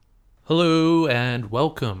Hello and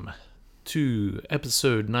welcome to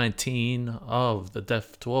episode 19 of the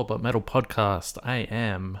Death to All But Metal podcast. I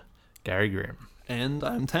am Gary Grimm. And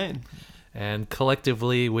I'm Tane. And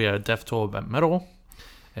collectively we are Death to All But Metal.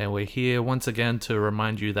 And we're here once again to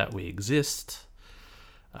remind you that we exist.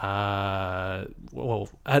 At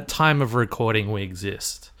time of recording we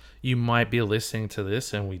exist. You might be listening to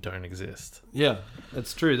this and we don't exist. Yeah,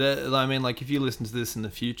 it's true. If you listen to this in the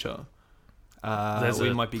future...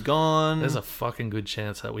 we might be gone. There's a fucking good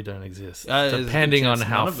chance that we don't exist, depending depending on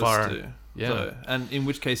how far. Yeah, so, and in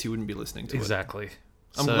which case you wouldn't be listening to exactly. it.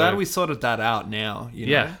 I'm glad we sorted that out now.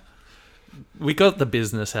 Yeah, we got the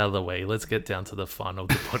business out of the way. Let's get down to the fun of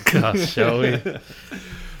the podcast, shall we?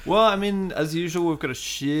 Well, I mean, as usual, we've got a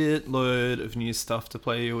shitload of new stuff to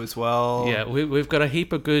play you as well. Yeah, we've got a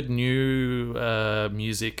heap of good new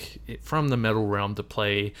music from the metal realm to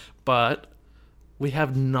play, but we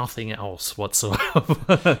have nothing else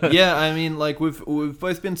whatsoever. Yeah, I mean, we've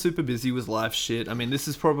both been super busy with life shit. I mean, this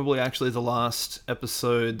is probably actually the last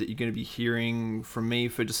episode that you're going to be hearing from me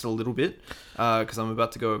for just a little bit, because I'm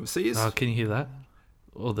about to go overseas. Oh, can you hear that?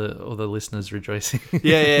 All the listeners rejoicing.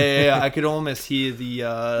 Yeah. I could almost hear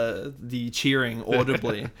the cheering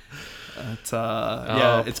audibly. It's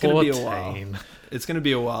going to be a while. It's going to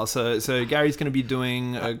be a while. So Gary's going to be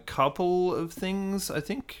doing a couple of things, I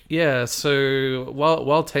think. Yeah. So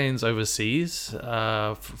while Tane's overseas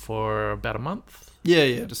for about a month.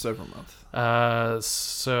 Yeah, just over a month.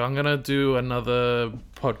 So I'm gonna do another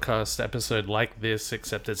podcast episode like this,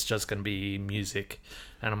 except it's just gonna be music,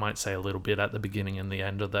 and I might say a little bit at the beginning and the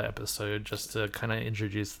end of the episode, just to kind of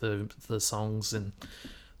introduce the songs and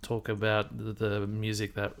talk about the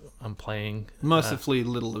music that I'm playing. Mercifully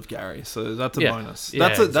little of Gary, so that's a bonus.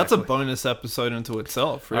 Yeah, that's a bonus episode into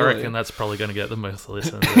itself, really. I reckon that's probably going to get the most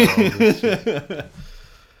listeners.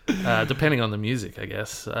 Depending on the music, I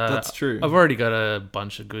guess. That's true. I've already got a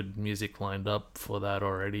bunch of good music lined up for that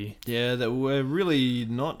already. Yeah, that we're really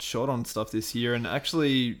not short on stuff this year, and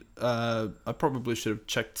actually, I probably should have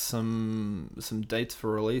checked some dates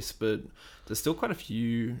for release, but there's still quite a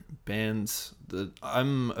few bands that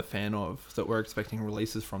I'm a fan of that we're expecting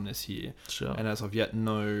releases from this year. Sure. And as of yet,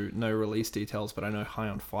 no release details, but I know High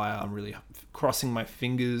on Fire, I'm really crossing my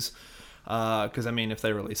fingers, because I mean, if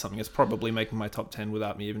they release something, it's probably making my top 10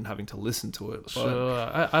 without me even having to listen to it. But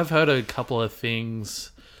sure. I've heard a couple of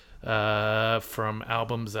things from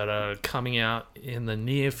albums that are coming out in the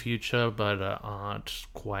near future, but aren't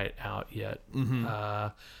quite out yet. Mm-hmm.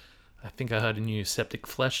 I think I heard a new Septic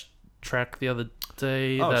Flesh track the other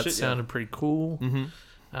day sounded pretty cool. Mm-hmm.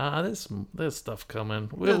 There's stuff coming.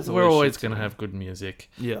 We're always going to have good music,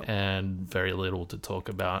 and very little to talk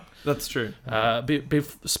about. That's true.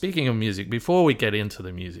 Speaking of music, before we get into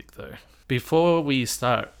the music though, before we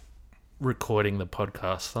start recording the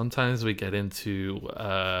podcast, sometimes we get into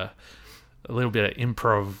a little bit of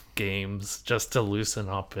improv games just to loosen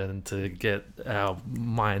up and to get our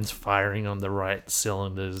minds firing on the right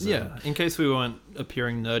cylinders. Yeah, in case we weren't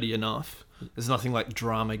appearing nerdy enough, there's nothing like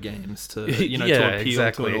drama games to to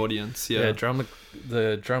appeal to an audience. Yeah,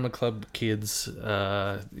 the drama club kids,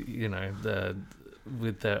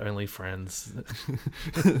 with their only friends.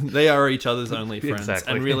 They are each other's only friends,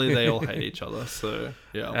 exactly. And really they all hate each other. So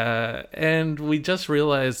yeah. And we just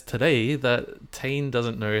realized today that Tane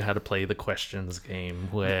doesn't know how to play the questions game,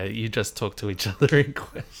 where you just talk to each other in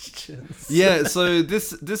questions. Yeah. So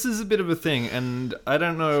this is a bit of a thing, and I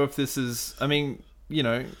don't know if this is. I mean,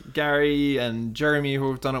 Gary and Jeremy, who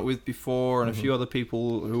we've done it with before, and a few other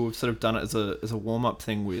people who have sort of done it as a warm-up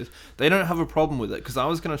thing with, they don't have a problem with it, because I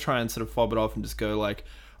was going to try and sort of fob it off and just go like,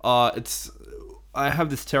 I have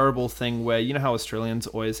this terrible thing where, you know how Australians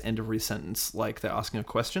always end every sentence like they're asking a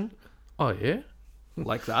question? Oh, yeah?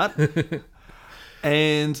 Like that.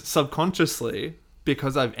 And subconsciously,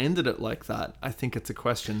 because I've ended it like that, I think it's a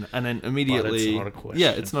question. And then immediately... But it's not a question.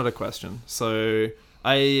 Yeah, it's not a question. So...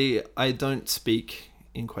 I don't speak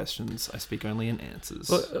in questions. I speak only in answers.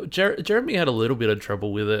 Well, Jeremy had a little bit of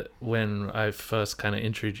trouble with it when I first kind of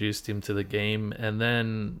introduced him to the game, and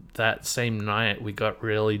then that same night we got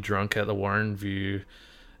really drunk at the Warren View,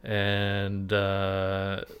 and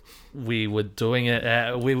we were doing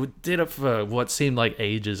it. We did it for what seemed like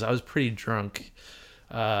ages. I was pretty drunk.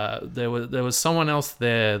 There was someone else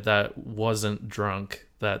there that wasn't drunk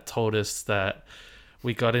that told us that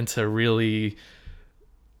we got into really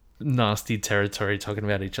nasty territory talking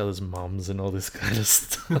about each other's mums and all this kind of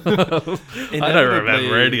stuff. I don't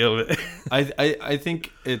remember any of it. I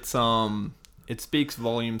think it's it speaks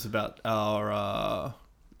volumes about our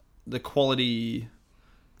the quality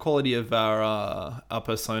quality of our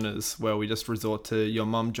personas, where we just resort to your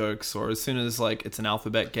mum jokes, or as soon as like it's an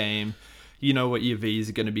alphabet game, you know what your V's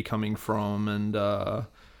are going to be coming from, and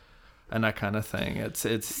that kind of thing.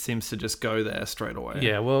 It seems to just go there straight away.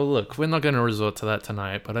 Yeah, well, look, we're not going to resort to that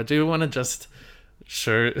tonight, but I do want to just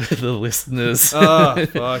show the listeners Oh,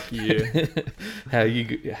 fuck you. how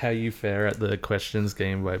you fare at the questions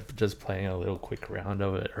game by just playing a little quick round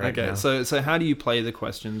of it right now. So how do you play the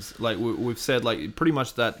questions? Like we've said, like pretty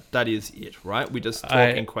much that is it, right? We just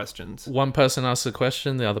talk in questions. One person asks a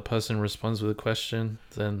question, the other person responds with a question,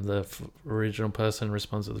 then the original person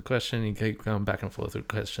responds with a question. You keep going back and forth with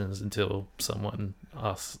questions until someone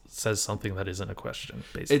says something that isn't a question,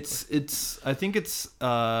 basically. I think it's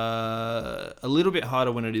a little bit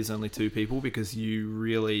harder when it is only two people, because you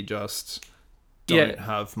really just don't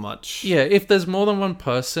have much. Yeah, if there's more than one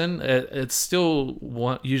person, it's still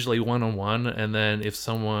usually one-on-one, and then if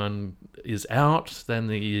someone is out, then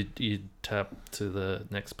you tap to the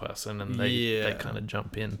next person, and they kind of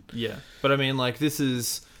jump in. Yeah, but I mean, like this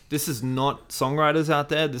is not songwriters out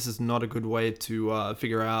there. This is not a good way to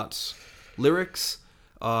figure out lyrics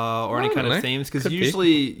or any kind of themes, because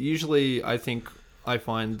usually I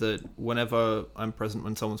find that whenever I'm present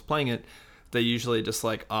when someone's playing it, they usually just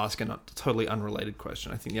like ask a totally unrelated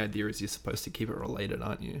question. I think the idea is you're supposed to keep it related,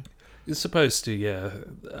 aren't you? You're supposed to, yeah.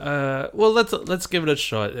 Well, let's give it a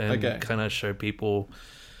shot and kind of show people.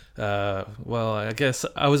 Well, I guess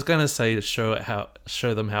I was gonna say to show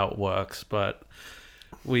them how it works, but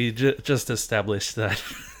we just established that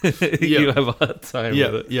you have a hard time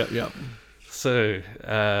with it. Yeah. So,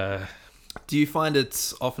 do you find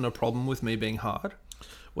it's often a problem with me being hard?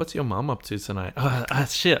 What's your mum up to tonight? Oh,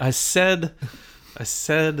 shit! I said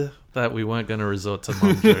that we weren't going to resort to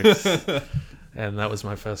mum jokes, and that was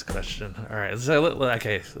my first question. All right, so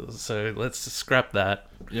let's scrap that.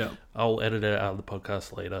 Yeah, I'll edit it out of the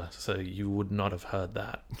podcast later, so you would not have heard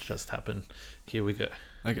that just happen. Here we go.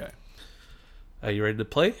 Okay, are you ready to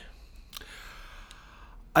play?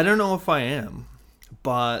 I don't know if I am.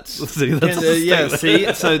 But so that's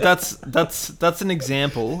an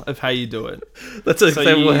example of how you do it. That's an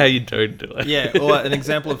example of how you don't do it. Yeah, or an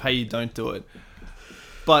example of how you don't do it.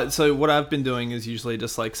 But so what I've been doing is usually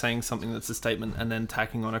just like saying something that's a statement and then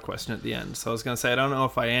tacking on a question at the end. So I was going to say, I don't know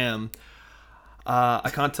if I am. I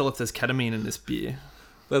can't tell if there's ketamine in this beer.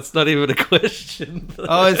 That's not even a question.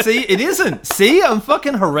 Oh, see, it isn't. See, I'm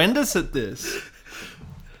fucking horrendous at this.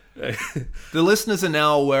 The listeners are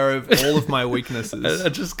now aware of all of my weaknesses.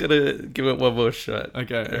 I'm just gonna give it one more shot.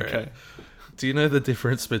 Okay. Right. Do you know the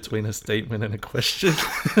difference between a statement and a question?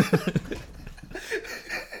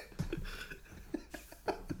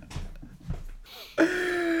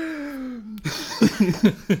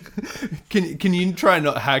 Can you try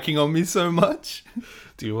not hacking on me so much?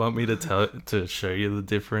 Do you want me to show you the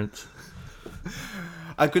difference?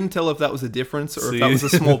 I couldn't tell if that was a difference or if that was a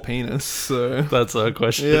small penis. So that's not a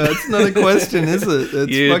question. Yeah, it's not a question, is it?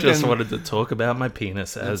 It's you just wanted to talk about my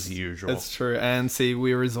penis as usual. That's true. And see,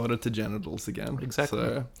 we resorted to genitals again. Exactly.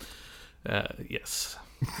 So. Yes,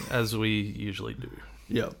 as we usually do.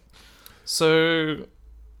 Yep. So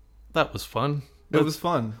that was fun. It was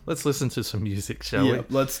fun. Let's listen to some music, shall we? Yeah,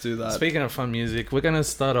 let's do that. Speaking of fun music, we're going to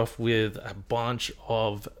start off with a bunch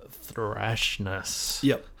of thrashness.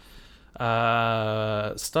 Yep.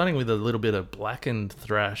 Starting with a little bit of blackened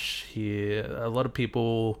thrash here. A lot of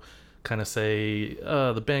people kind of say,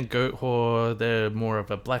 the band Goat Whore, they're more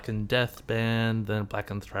of a blackened death band than a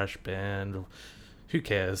blackened thrash band. Who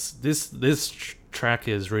cares? This track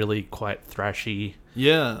is really quite thrashy.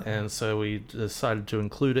 Yeah. And so we decided to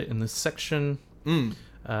include it in this section.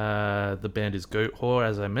 The band is Goat Whore,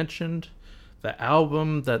 as I mentioned. The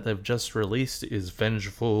album that they've just released is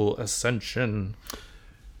Vengeful Ascension.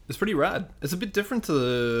 It's pretty rad. It's a bit different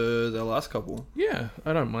to the last couple. Yeah,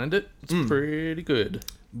 I don't mind it. It's pretty good.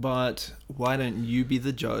 But why don't you be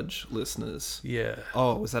the judge, listeners? Yeah.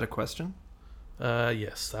 Oh, was that a question?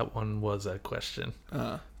 Yes, that one was a question.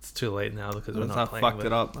 It's too late now because we're not playing. I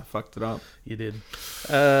fucked it up. You did.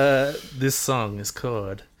 This song is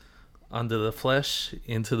called Under the Flesh,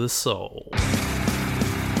 Into the Soul.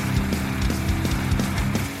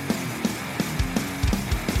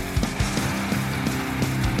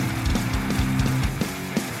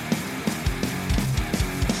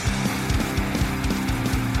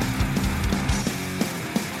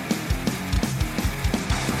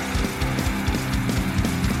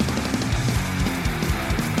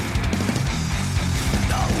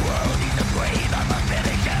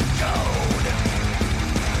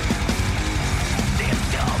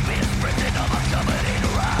 Of a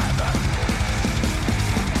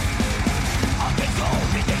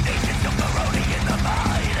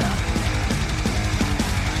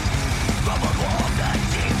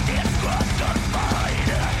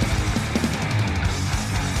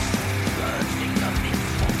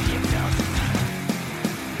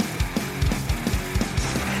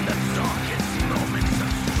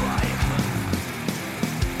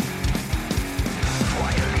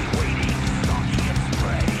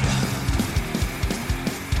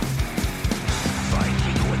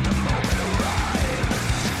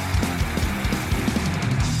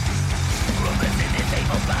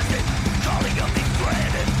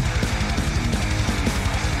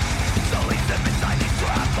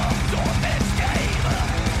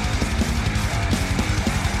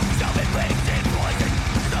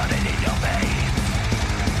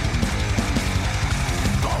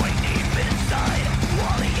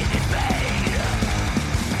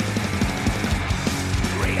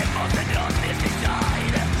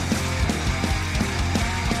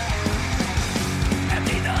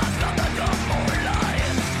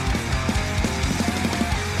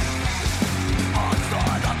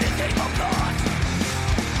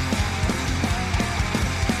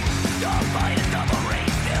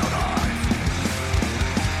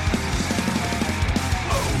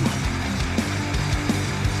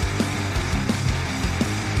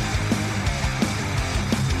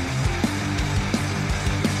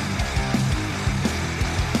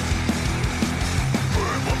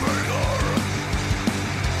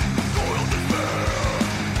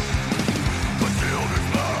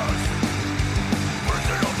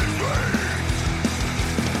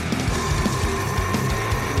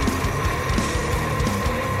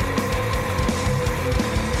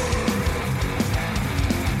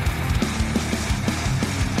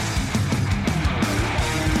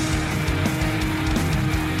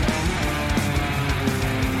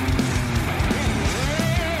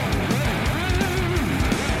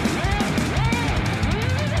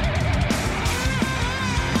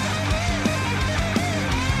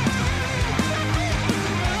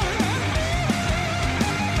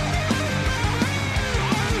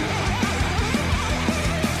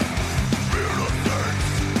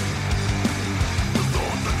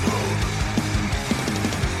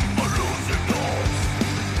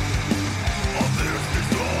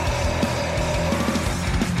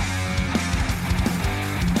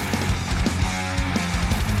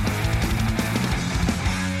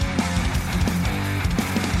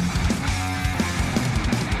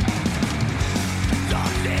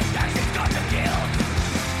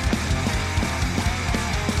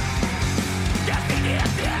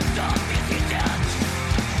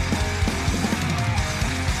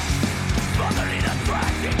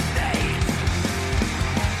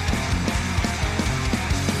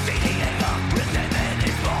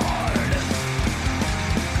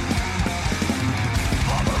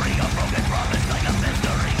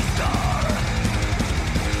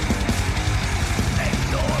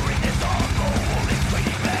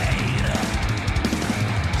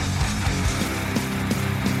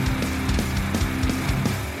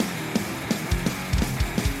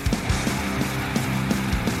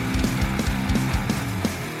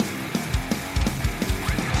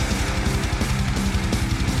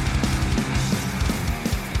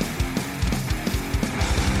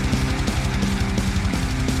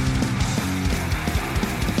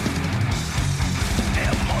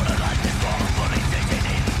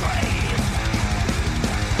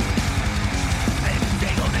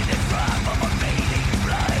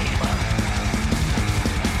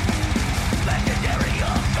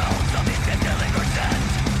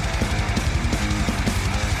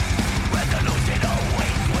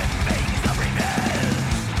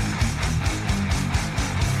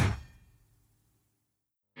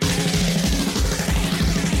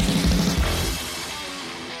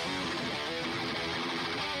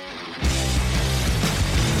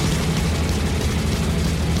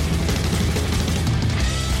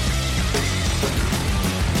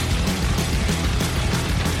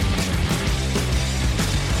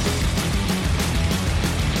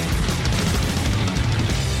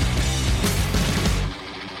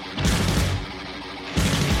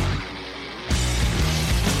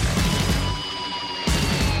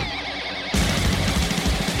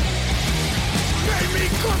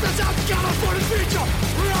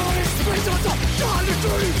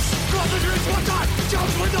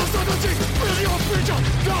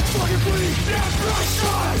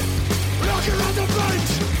Depression, looking at the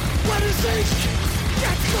bench. When you think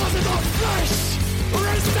it's causing the flesh,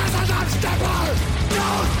 resistance and unstable,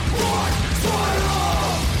 downward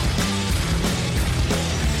spiral.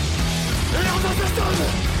 In the system,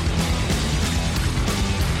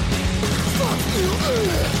 fuck you.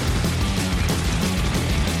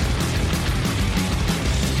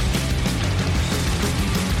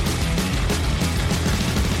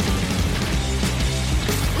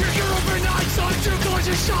 Such a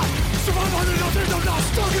gorgeous shot. Survive on the nothing of not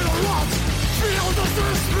stuck in a rot. Feel the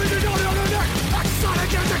thirst breathing down your neck.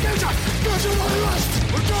 Exotic indicator. Go to the rest.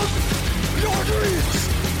 Dump your dreams.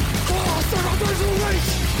 Cross the numbers of weight.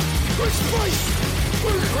 Which place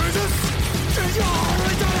increases. Change your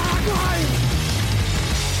internal grind.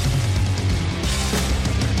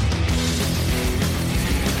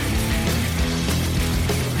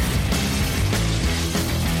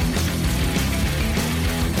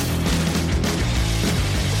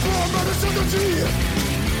 Medicine,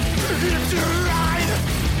 if you ride,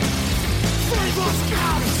 faithless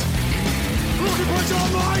scabs, looking for your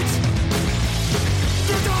mind,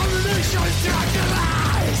 determination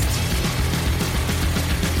tranquilized.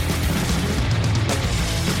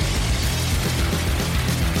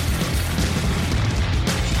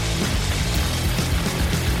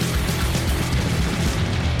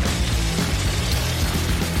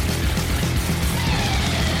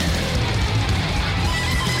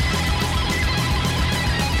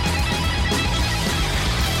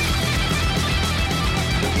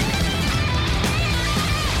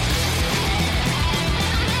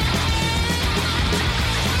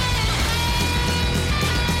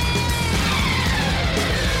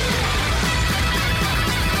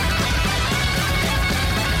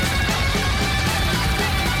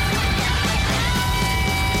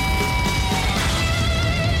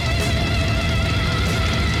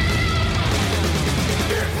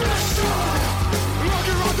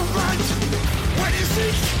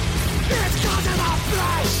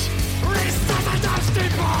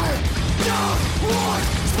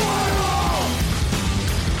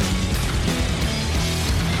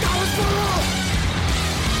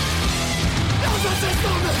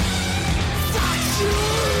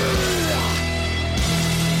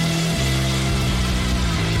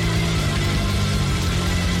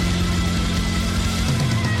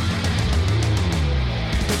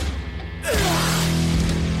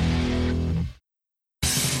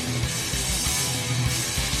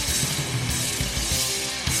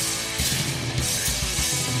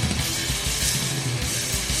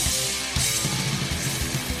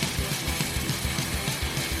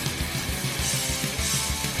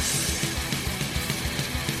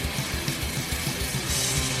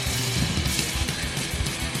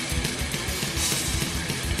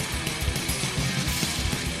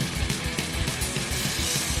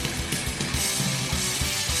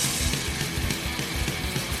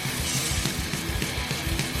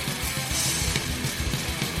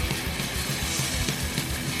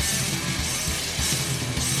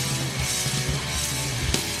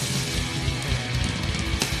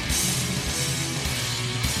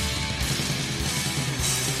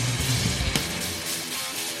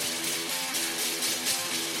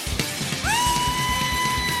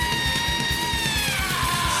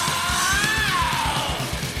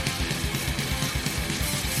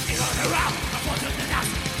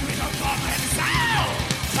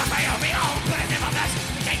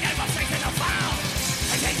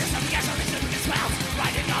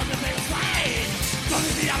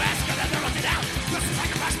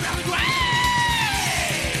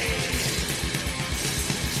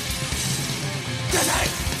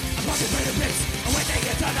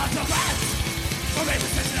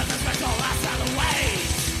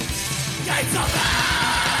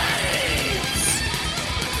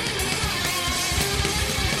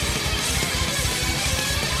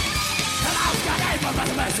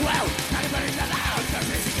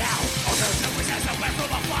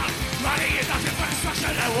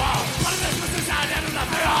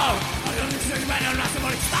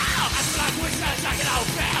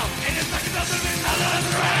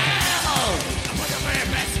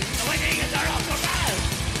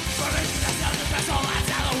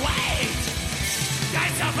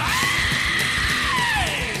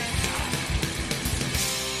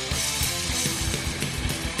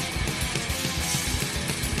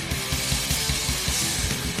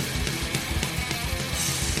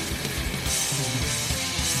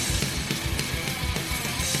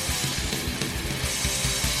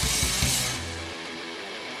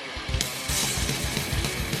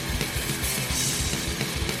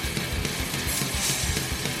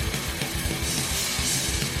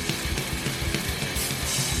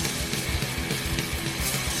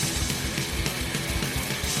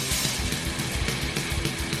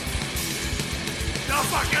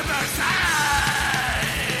 fucking mercy.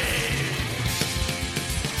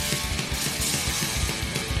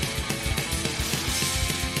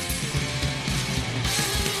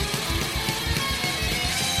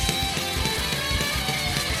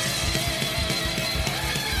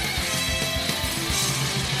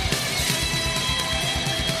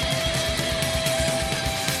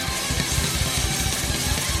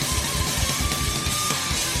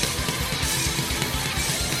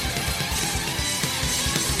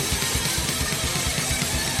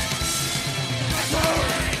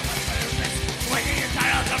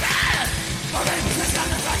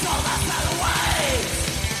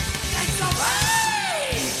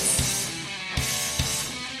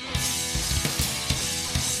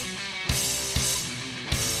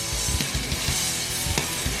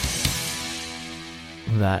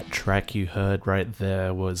 That track you heard right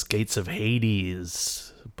there was Gates of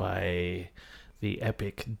Hades by the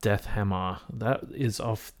epic Death Hammer. That is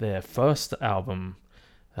off their first album,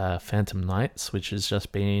 Phantom Nights, which has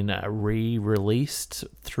just been re-released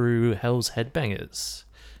through Hell's Headbangers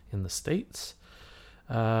in the States.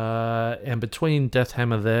 And between Death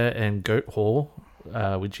Hammer there and Goat Hall,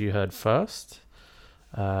 which you heard first,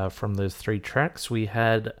 from those three tracks, we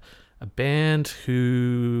had a band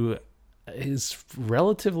who is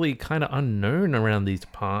relatively kind of unknown around these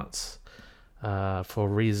parts for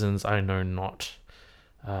reasons I know not.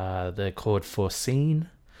 They're called Foreseen.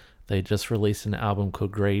 They just released an album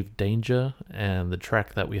called Grave Danger, and the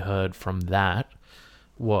track that we heard from that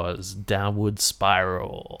was Downward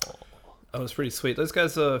Spiral. That was pretty sweet. Those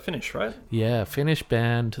guys are Finnish, right? Yeah, Finnish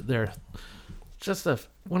band. They're just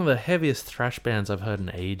one of the heaviest thrash bands I've heard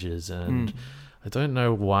in ages, and I don't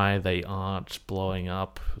know why they aren't blowing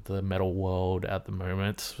up the metal world at the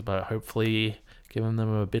moment, but hopefully giving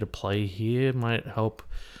them a bit of play here might help,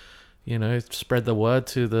 spread the word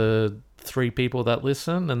to the 3 people that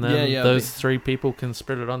listen, and then those 3 people can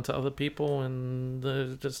spread it on to other people,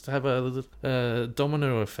 and just have a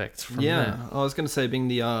domino effect from there. I was going to say, being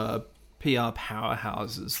the PR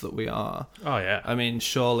powerhouses that we are. Oh, yeah. I mean,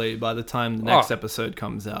 surely by the time the next episode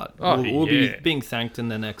comes out, we'll be being thanked in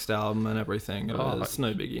their next album and everything. It's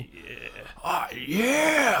no biggie. Yeah. Oh,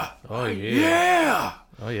 yeah. Oh, yeah.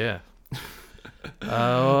 Yeah.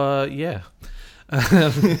 Oh, yeah.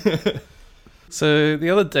 Yeah. So the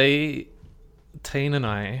other day, Tane and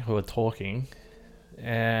I were talking,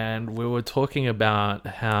 and we were talking about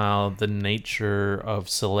how the nature of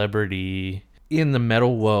celebrity in the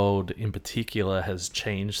metal world in particular has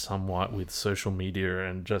changed somewhat with social media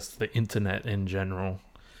and just the internet in general,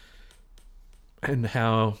 and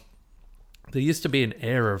how there used to be an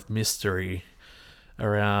air of mystery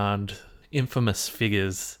around infamous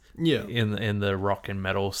figures in the rock and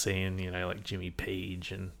metal scene, like Jimmy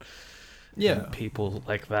Page and people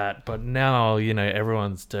like that. But now,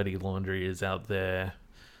 everyone's dirty laundry is out there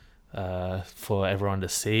for everyone to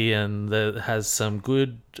see, and that has some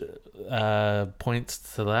good points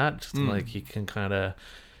to that. Like, you can kind of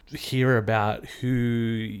hear about who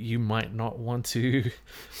you might not want to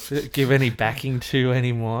give any backing to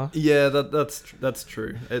anymore. Yeah, that's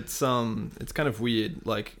true. It's kind of weird.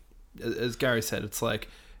 Like, as Gary said, it's like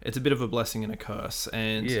it's a bit of a blessing and a curse.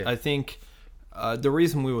 And I think the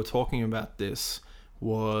reason we were talking about this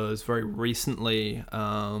was very recently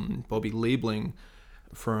Bobby Liebling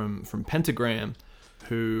from Pentagram,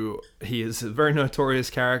 who he is a very notorious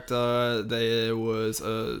character. There was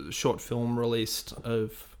a short film released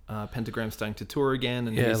of Pentagram starting to tour again,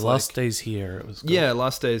 and Last Days Here it was called.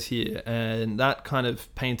 Last Days Here, and that kind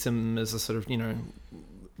of paints him as a sort of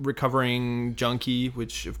recovering junkie,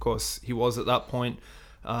 which of course he was at that point,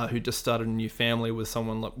 who just started a new family with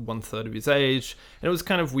someone like 1/3 of his age, and it was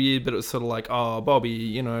kind of weird, but it was sort of like, oh,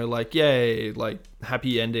 Bobby, like, yay, like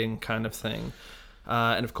happy ending kind of thing.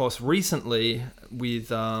 And of course, recently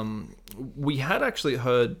with we had actually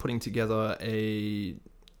heard putting together an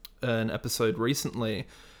episode recently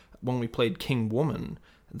when we played King Woman,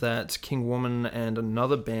 that King Woman and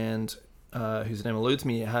another band whose name eludes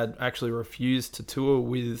me had actually refused to tour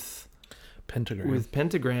with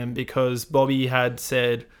Pentagram because Bobby had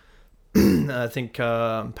said, I think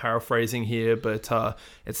I'm paraphrasing here, but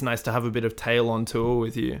it's nice to have a bit of tail on tour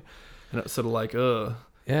with you, and it's sort of like, ugh.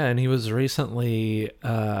 Yeah, and he was recently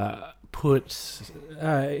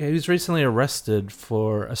arrested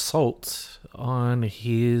for assault on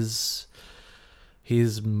his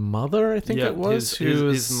mother, I think it was.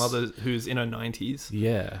 His mother, who's in her 90s.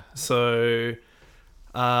 Yeah. So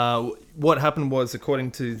what happened was,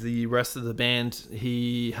 according to the rest of the band,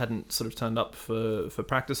 he hadn't sort of turned up for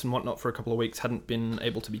practice and whatnot for a couple of weeks, hadn't been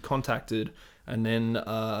able to be contacted, and then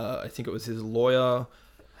I think it was his lawyer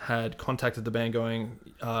had contacted the band going,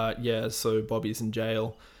 yeah, so Bobby's in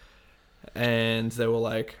jail. And they were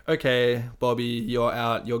like, okay, Bobby, you're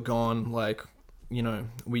out, you're gone. Like, you know,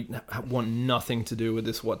 we want nothing to do with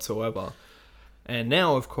this whatsoever. And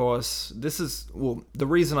now, of course, the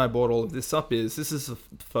reason I brought all of this up is this is the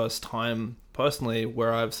first time, personally,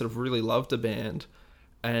 where I've sort of really loved a band.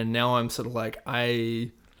 And now I'm sort of like,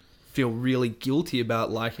 I feel really guilty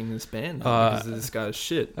about liking this band because of this guy's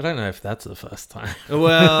shit. I don't know if that's the first time.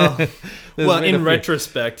 Well, been in a few.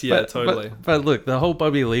 retrospect, yeah, totally. But look, the whole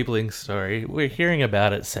Bobby Liebling story, we're hearing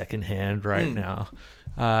about it secondhand right now.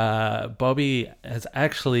 Bobby has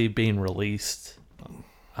actually been released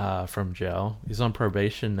from jail. He's on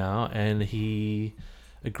probation now, and he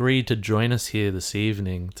agreed to join us here this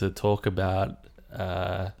evening to talk about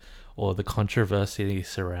or the controversy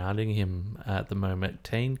surrounding him at the moment.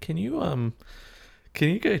 Tane, can you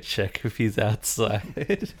go check if he's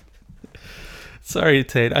outside? Sorry,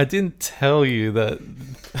 Tane, I didn't tell you that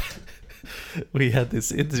we had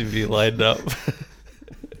this interview lined up.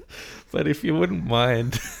 But if you wouldn't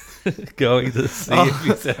mind going to see if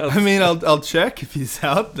he's outside. I mean, I'll check if he's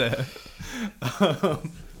out there.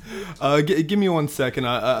 Give me 1 second.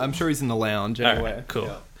 I'm sure he's in the lounge anyway. All right, cool.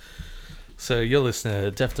 Yeah. So you're listening to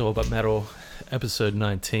Death to All But Metal, episode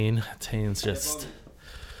 19. Tane's just...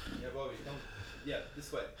 Yeah, Bobby, come. Yeah,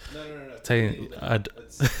 this way. No. Tane,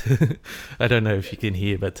 I don't know if you can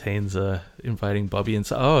hear, but Tane's inviting Bobby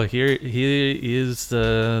inside. Oh, here is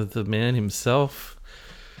the man himself,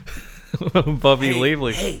 Bobby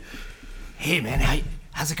Liebling. Hey, man,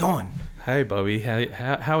 how's it going? Hey, Bobby,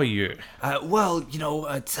 how are you? Well, you know,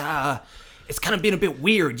 it's kind of been a bit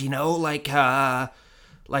weird, you know, like I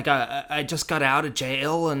just got out of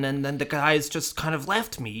jail, and then the guys just kind of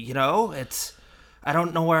left me, you know? I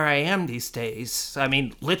don't know where I am these days. I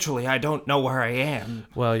mean, literally, I don't know where I am.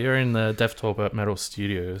 Well, you're in the Death to All But Metal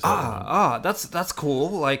studios. That's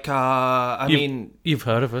cool. Like, I mean... You've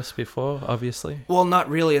heard of us before, obviously. Well, not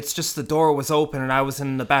really. It's just the door was open, and I was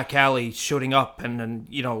in the back alley shooting up, and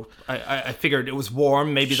you know, I figured it was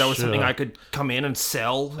warm. Maybe that was something Sure. I could come in and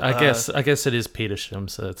sell. I guess it is Petersham,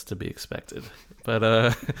 so it's to be expected.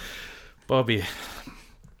 But, Bobby,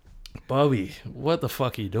 what the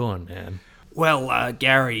fuck are you doing, man? Well,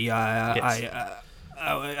 Gary, Yes.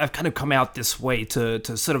 I've kind of come out this way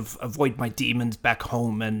to sort of avoid my demons back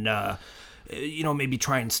home and, you know, maybe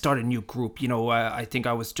try and start a new group. You know, I think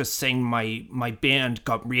I was just saying my band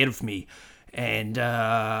got rid of me. And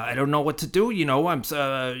I don't know what to do, you know. I'm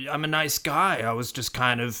a nice guy. I was just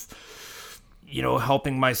kind of, you know,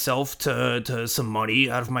 helping myself to some money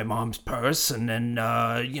out of my mom's purse. And then,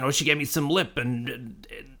 you know, she gave me some lip and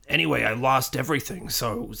anyway, I lost everything,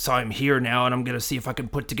 so I'm here now, and I'm gonna see if I can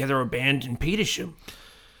put together a band in Petersham.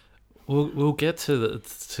 We'll get to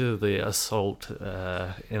the assault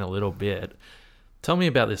in a little bit. Tell me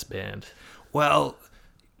about this band. Well,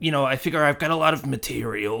 you know, I figure I've got a lot of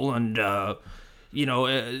material, and you know,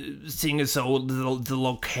 seeing as though the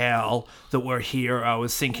locale that we're here, I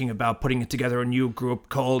was thinking about putting together a new group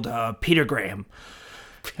called Peter Graham.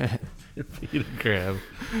 Peter Graham.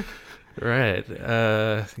 Right.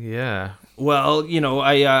 Yeah. Well, you know,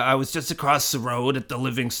 I was just across the road at the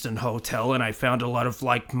Livingston Hotel, and I found a lot of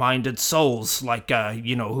like-minded souls, like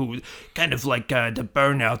you know, who kind of like the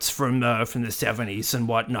burnouts from the 70s and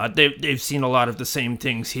whatnot. They've seen a lot of the same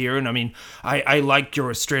things here, and I mean, I like your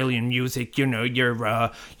Australian music, you know,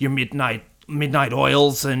 your Midnight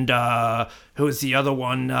Oils, and who's the other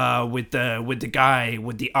one with the guy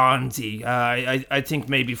with the auntie? I think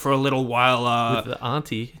maybe for a little while. With the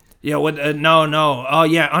auntie. Yeah, no. Oh,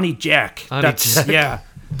 yeah, Auntie Jack. Jack. Yeah,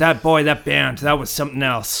 that band, that was something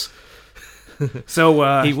else.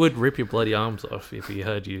 So, he would rip your bloody arms off if he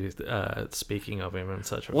heard you speaking of him in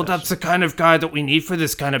such a well, fashion. that's the kind of guy that we need for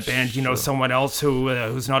this kind of band, you know, Sure. someone else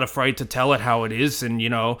who's not afraid to tell it how it is, and, you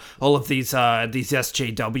know, all of these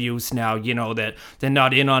SJWs now, you know, that they're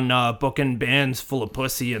not in on booking bands full of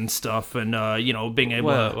pussy and stuff, and, you know, being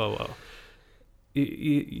able to... Well.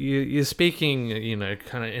 You're speaking, you know,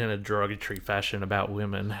 kind of in a derogatory fashion about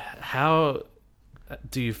women. How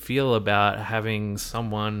do you feel about having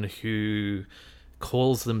someone who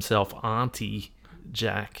calls themselves Auntie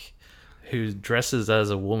Jack, who dresses as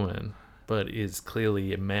a woman but is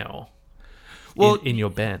clearly a male? Well, in your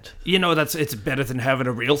band, you know, it's better than having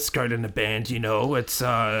a real skirt in the band, you know. It's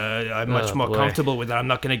I'm much more boy. comfortable with it. I'm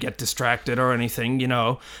not going to get distracted or anything, you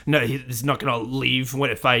know. No, he's not going to leave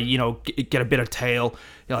if I, you know, get a bit of tail,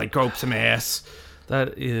 you know, like grope some ass.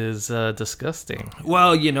 that is disgusting.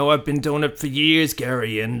 Well, you know, I've been doing it for years,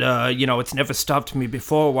 Gary, and you know, it's never stopped me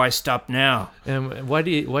before. Why stop now? And why do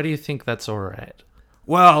you think that's all right?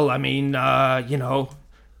 Well, I mean, you know,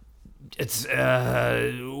 It's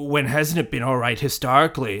when hasn't it been all right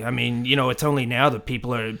historically? I mean, it's only now that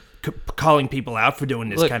people are calling people out for doing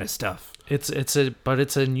this kind of stuff. It's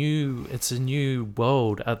a new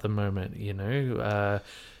world at the moment.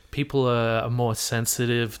 People are more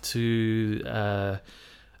sensitive to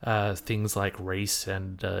things like race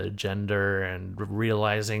and gender, and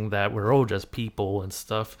realizing that we're all just people and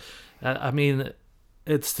stuff. I mean,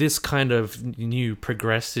 it's this kind of new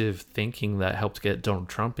progressive thinking that helped get Donald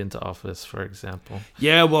Trump into office, for example.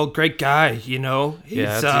 Yeah, well, great guy, He's, do you know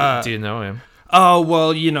him? Oh,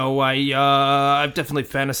 well, I've definitely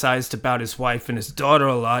fantasized about his wife and his daughter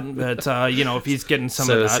a lot, but, if he's getting some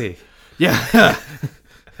So of is that... he. Yeah.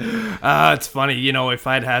 It's funny, if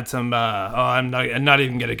I'd had some... I'm not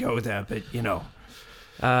even going to go there, but,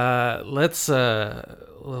 Let's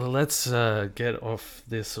get off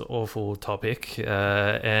this awful topic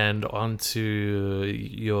and onto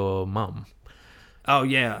your mum. Oh,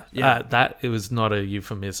 yeah. That it was not a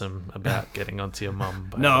euphemism about getting onto your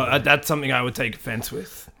mum. No, that's something I would take offense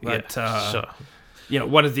with. But, sure.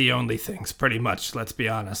 One of the only things, pretty much, let's be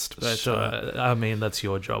honest. But, Sure. I mean, that's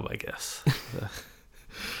your job, I guess.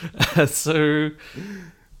 So,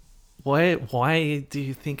 why do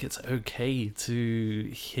you think it's okay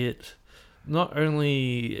to hit not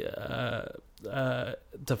only a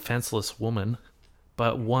defenseless woman,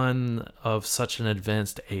 but one of such an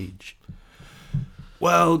advanced age?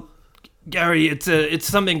 Well, Gary, it's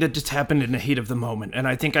something that just happened in the heat of the moment, and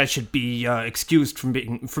I think I should be excused from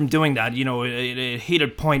doing that. At a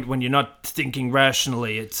heated point when you're not thinking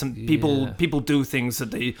rationally. It's people do things that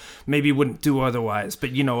they maybe wouldn't do otherwise. But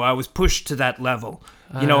I was pushed to that level.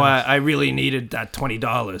 I really needed that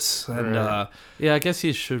 $20, and Right. Yeah, I guess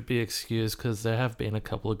you should be excused because there have been a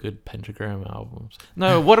couple of good Pentagram albums.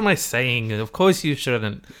 No, what am I saying? Of course you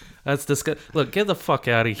shouldn't. That's disgusting. Look, get the fuck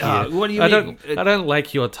out of here. What do you mean? mean? I don't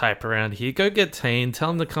like your type around here. Go get Tane. Tell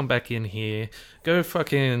him to come back in here. Go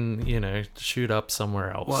fucking, shoot up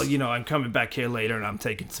somewhere else. Well, I'm coming back here later, and I'm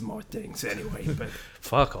taking some more things anyway. But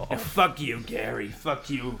fuck off. Fuck you, Gary. Fuck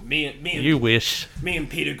you. Me and You wish. Me and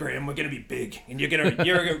Peter Graham, we're gonna be big, and you're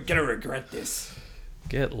gonna regret this.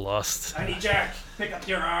 Get lost. Tiny Jack, pick up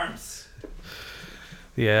your arms.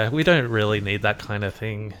 Yeah, we don't really need that kind of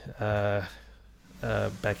thing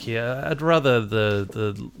back here. I'd rather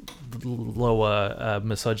the lower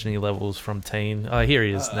misogyny levels from Tane. Oh, here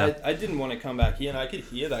he is now. I didn't want to come back here, and I could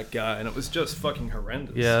hear that guy, and it was just fucking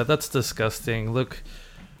horrendous. Yeah, that's disgusting. Look,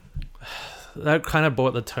 that kind of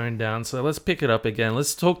brought the tone down, so let's pick it up again.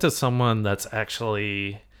 Let's talk to someone that's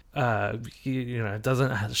actually...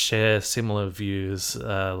 doesn't share similar views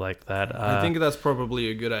like that. I think that's probably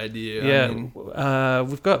a good idea. Yeah, I mean,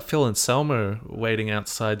 we've got Phil and Selma waiting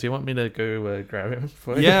outside. Do you want me to go grab him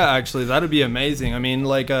for you? yeah, actually, that'd be amazing. I mean,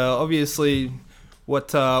 obviously,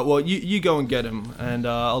 you go and get him, and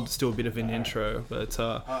I'll just do a bit of an intro. But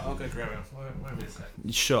I'll go grab him. Wait a sec.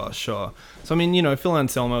 Sure. So I mean, Phil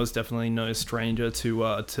Anselmo is definitely no stranger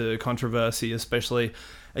to controversy, especially.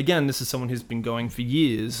 Again, this is someone who's been going for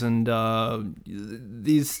years, and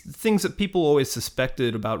these things that people always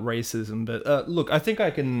suspected about racism. But look, I think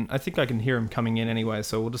I can hear him coming in anyway.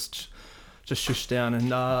 So we'll just shush down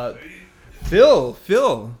and Phil,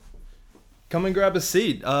 come and grab a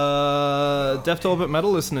seat. Deft Orbit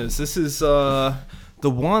Metal listeners, this is the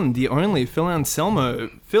one, the only Phil Anselmo.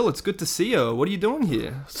 Phil, it's good to see you. What are you doing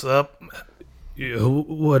here? What's up? Yo,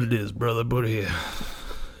 what it is, brother? But here,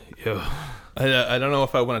 yo. I don't know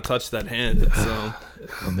if I want to touch that hand. So.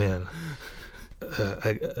 Oh man,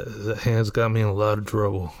 the hand's got me in a lot of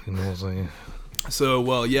trouble. You know what I'm saying? So,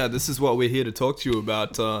 well, yeah, this is what we're here to talk to you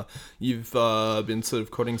about. You've been sort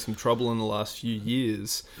of causing some trouble in the last few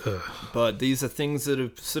years, but these are things that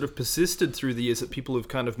have sort of persisted through the years that people have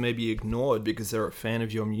kind of maybe ignored because they're a fan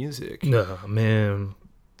of your music. No, man.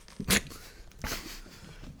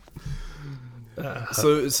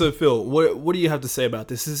 So Phil, what do you have to say about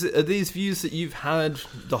this? Are these views that you've had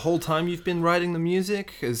the whole time you've been writing the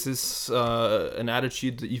music? Is this an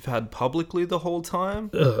attitude that you've had publicly the whole time?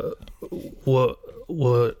 What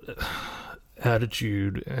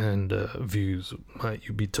attitude and views might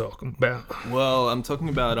you be talking about? Well, I'm talking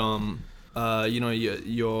about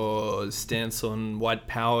your stance on white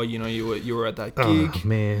power. You were at that gig. Oh,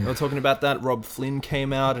 man. We're talking about that. Rob Flynn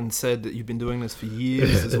came out and said that you've been doing this for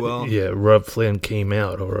years as well. Yeah, Rob Flynn came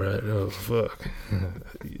out, all right. Oh, fuck.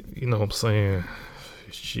 You know what I'm saying?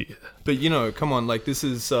 Shit. But come on, like this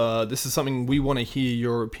is something we want to hear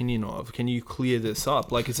your opinion of. Can you clear this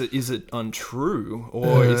up? Like, is it untrue,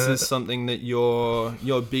 or is this something that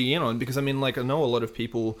you're big in on? Because I mean, like, I know a lot of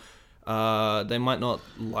people, they might not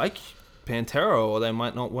like Pantera, or they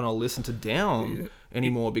might not want to listen to Down.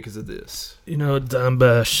 anymore because of this. You know,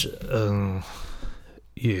 Dimebag,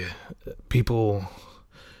 yeah, people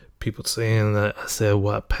saying that I said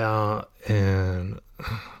white power, and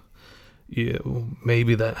yeah, well,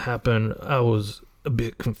 maybe that happened. I was a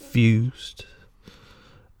bit confused.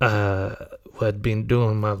 I'd been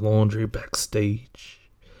doing my laundry backstage,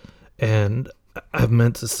 and I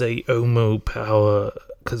meant to say Omo power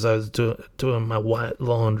because I was doing my white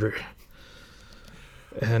laundry,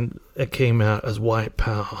 and it came out as white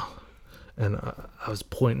power, and I was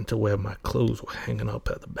pointing to where my clothes were hanging up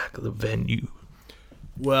at the back of the venue.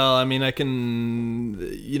 Well, I mean, I can,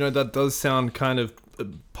 that does sound kind of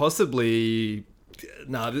possibly.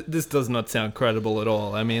 No, this does not sound credible at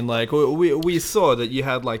all. I mean, like, we saw that you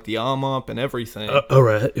had, like, the arm up and everything.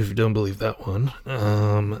 Alright, if you don't believe that one,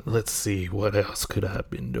 let's see, what else could I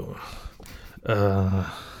have been doing?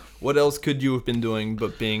 What else could you have been doing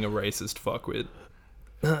but being a racist fuckwit?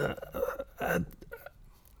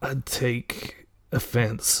 I'd take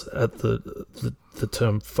offense at the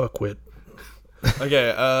term fuckwit.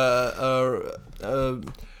 Okay,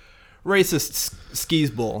 racist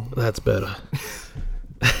skis ball. That's better.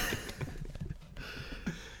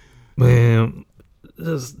 Man,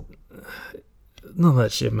 just none of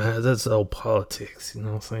that shit matters. That's all politics, you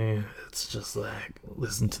know what I'm saying? It's just like,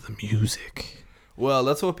 listen to the music. Well,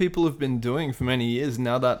 that's what people have been doing for many years.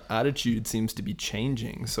 Now that attitude seems to be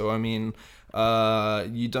changing. So, I mean,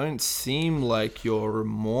 you don't seem like you're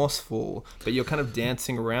remorseful, but you're kind of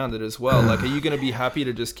dancing around it as well. Like, are you going to be happy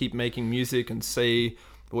to just keep making music and say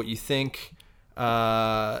what you think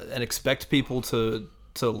and expect people to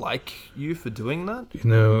like you for doing that? You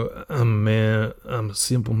know, I'm a man. I'm a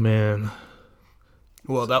simple man.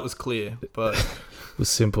 Well, that was clear, but with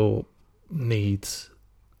simple needs.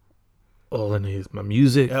 All I need is my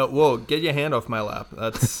music. Whoa, get your hand off my lap.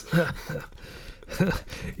 That's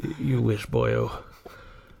you wish, boyo.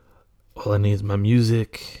 All I need is my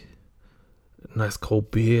music, a nice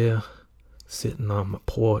cold beer, sitting on my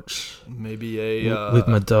porch, maybe with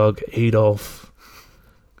my dog Adolf,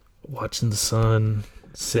 watching the sun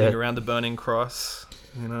sitting set around the burning cross.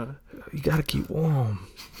 You know, you gotta keep warm.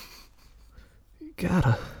 You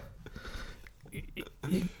gotta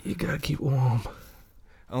keep warm.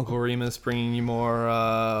 Uncle Remus bringing you more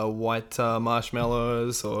white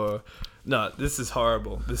marshmallows, or no? This is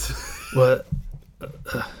horrible. What?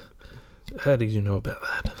 How did you know about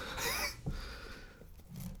that?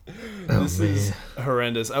 This is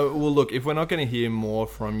horrendous. Well, look, if we're not going to hear more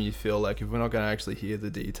from you, Phil, like if we're not going to actually hear the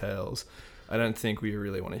details, I don't think we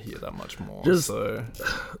really want to hear that much more. So,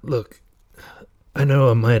 look, I know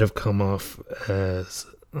I might have come off as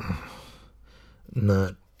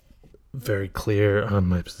not very clear on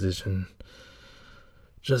my position.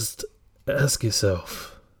 Just ask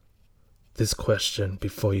yourself this question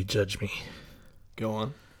before you judge me. Go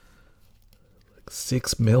on.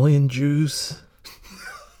 6 million Jews?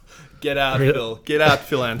 Get out, Phil. Get out,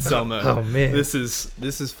 Phil Anselmo. Oh man, this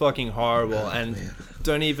is fucking horrible. And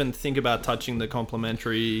don't even think about touching the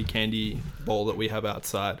complimentary candy bowl that we have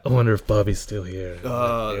outside. I wonder if Bobby's still here.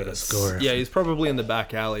 To score. Yeah, he's probably in the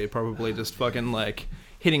back alley. Probably just fucking like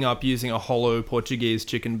hitting up using a hollow Portuguese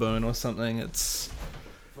chicken bone or something. It's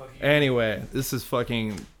anyway. This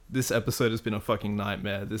episode has been a fucking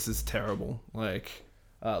nightmare. This is terrible. Like,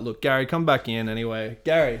 look, Gary, come back in anyway.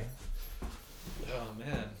 Gary. Oh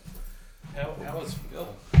man. How was Phil?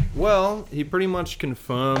 Well, he pretty much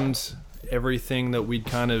confirmed everything that we'd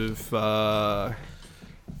kind of all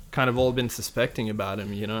been suspecting about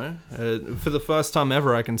him, you know? For the first time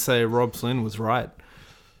ever, I can say Rob Flynn was right.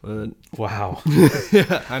 Wow.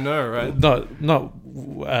 Yeah, I know, right? Not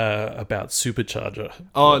about Supercharger.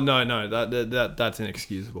 Oh, no, that's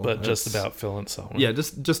inexcusable. But just about Phil Anselmo. Yeah,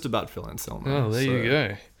 just about Phil Anselmo. Oh, there you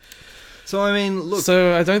go. So, I mean, look...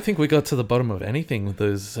 So, I don't think we got to the bottom of anything with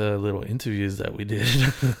those little interviews that we did.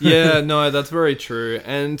 Yeah, no, that's very true.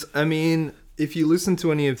 And, I mean, if you listen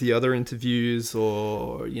to any of the other interviews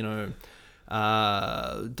or, you know,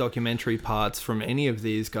 documentary parts from any of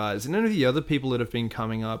these guys and any of the other people that have been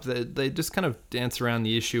coming up, they just kind of dance around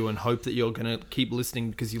the issue and hope that you're going to keep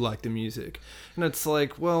listening because you like the music. And it's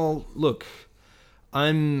like, well, look... I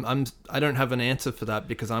don't have an answer for that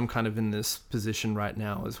because I'm kind of in this position right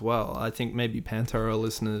now as well. I think maybe Pantera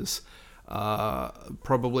listeners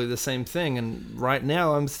probably the same thing. And right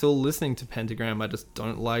now I'm still listening to Pentagram. I just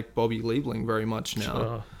don't like Bobby Liebling very much now.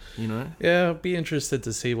 Sure. You know? Yeah, I'd be interested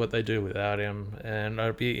to see what they do without him. And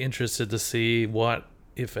I'd be interested to see what,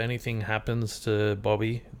 if anything, happens to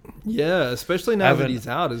Bobby Yeah, especially now that haven't- he's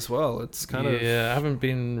out as well. It's kind of I haven't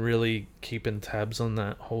been really keeping tabs on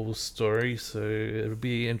that whole story, so it'll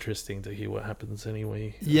be interesting to hear what happens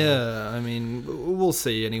anyway. yeah. I mean, we'll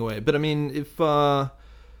see anyway. But I mean, if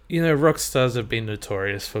Rock stars have been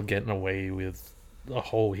notorious for getting away with a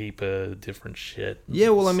whole heap of different shit. yeah,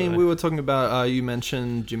 well, I mean, So- we were talking about you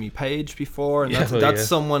mentioned Jimmy Page before, and Yeah, that's yeah.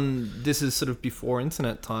 someone. This is sort of before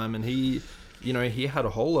internet time, and he had a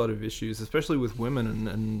whole lot of issues, especially with women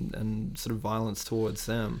and sort of violence towards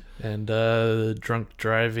them. And drunk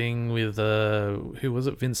driving with who was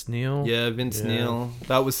it? Vince Neil. Yeah, Vince Yeah. Neil.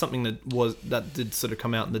 That was something that did sort of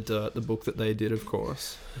come out in the book that they did, of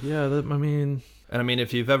course. Yeah, I mean, And I mean,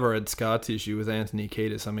 if you've ever had scar tissue with Anthony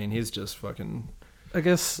Kiedis, I mean, he's just fucking. I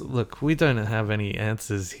guess look, we don't have any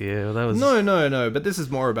answers here. That was No. But this is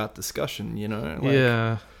more about discussion, Like,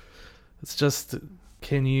 yeah. It's just,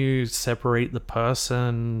 can you separate the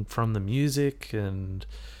person from the music and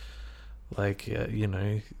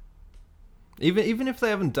Even if they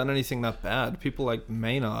haven't done anything that bad, people like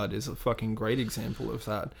Maynard is a fucking great example of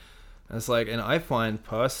that. And it's like, and I find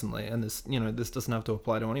personally, and this this doesn't have to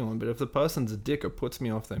apply to anyone, but if the person's a dick, it puts me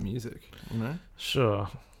off their music. Sure.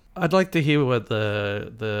 I'd like to hear what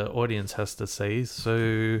the audience has to say.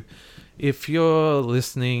 So if you're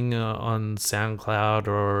listening on SoundCloud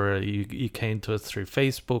or you came to us through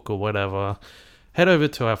Facebook or whatever, head over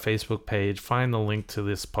to our Facebook page, find the link to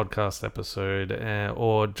this podcast episode,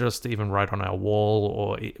 or just even write on our wall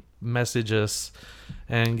or message us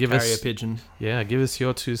and give Carrier us pigeon. give us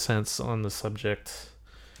your 2 cents on the subject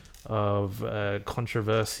of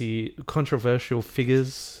controversial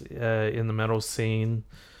figures in the metal scene.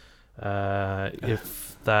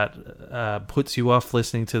 If that puts you off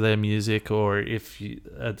listening to their music, or if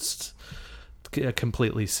it's a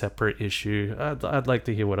completely separate issue, I'd like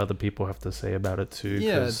to hear what other people have to say about it too.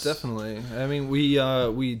 Yeah, 'cause- definitely. I mean, we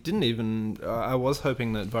didn't even. I was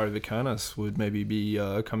hoping that Vary Vikernes would maybe be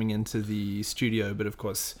coming into the studio, but of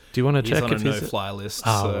course Do you want to he's check on a if he's no-fly list.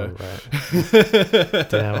 Oh, so. right.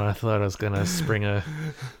 Damn, I thought I was gonna spring a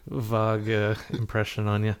vague impression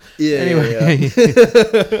on you. Yeah. Anyway,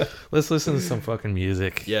 let's listen to some fucking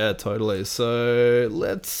music. Yeah, totally. So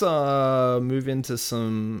let's move into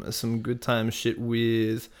some good time shit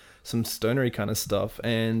with some stonery kind of stuff.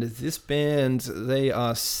 And this band, they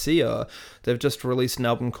are Sia. They've just released an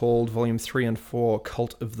album called Volume 3 and 4,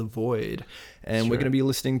 Cult of the Void. And we're Sure. going to be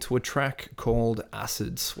listening to a track called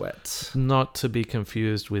Acid Sweat. Not to be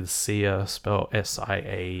confused with Sia, spelled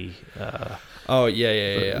S-I-A. Oh, yeah.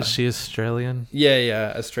 Is she Australian?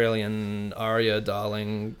 Yeah. Australian Aria,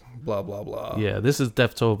 darling, blah, blah, blah. Yeah, this is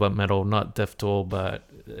Death Toll but metal, not Death Toll but,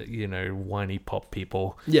 whiny pop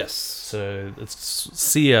people. Yes. So it's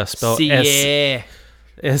Sia, spelled Sia.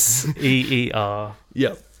 S-E-E-R.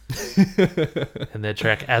 Yep. And their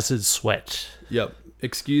track Acid Sweat. Yep.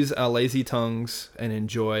 Excuse our lazy tongues and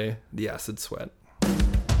enjoy the acid sweat.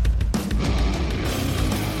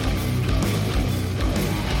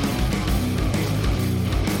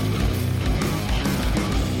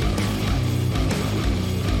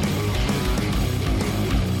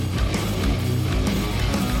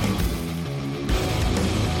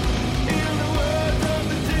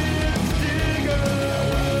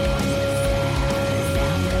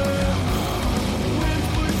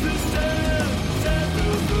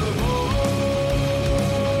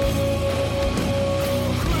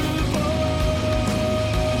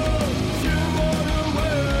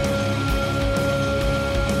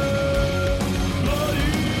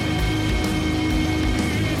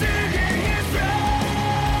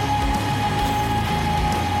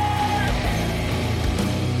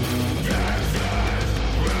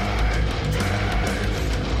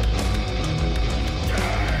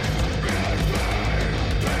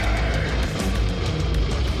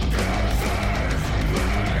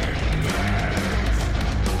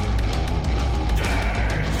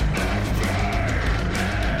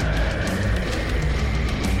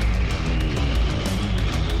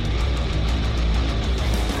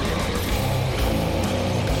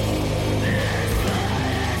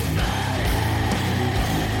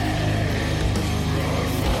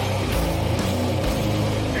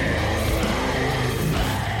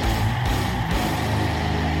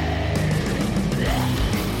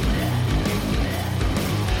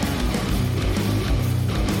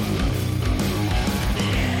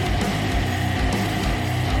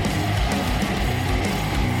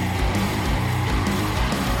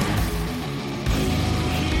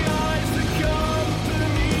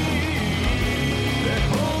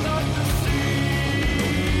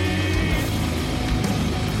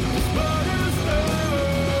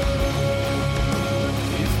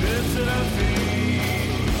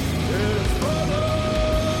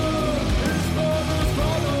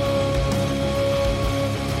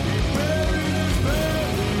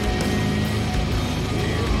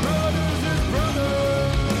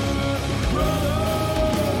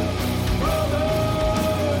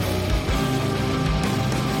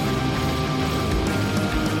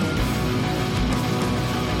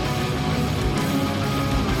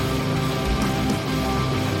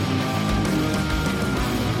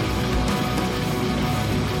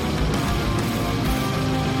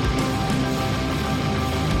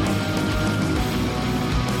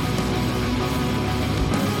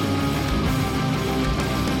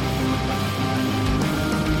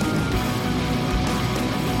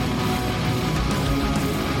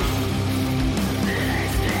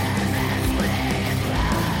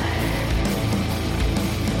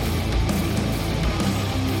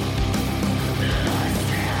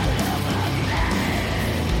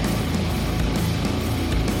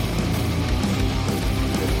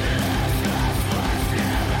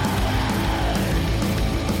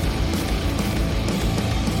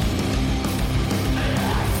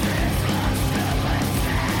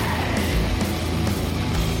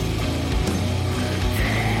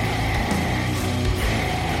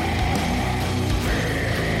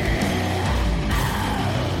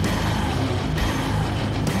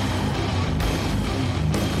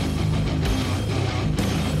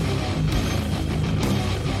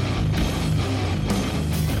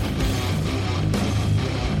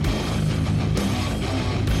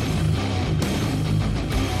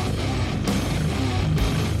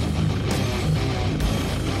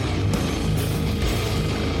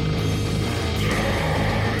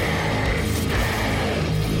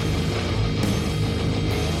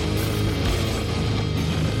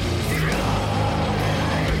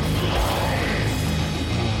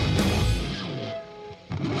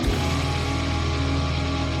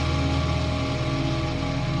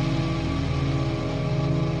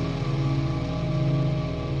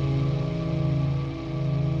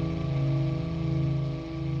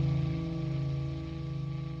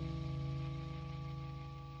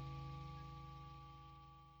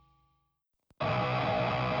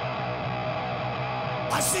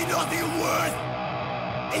 I see nothing of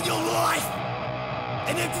worth in your life.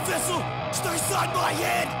 An empty vessel stuck inside my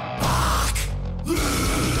head. Fuck!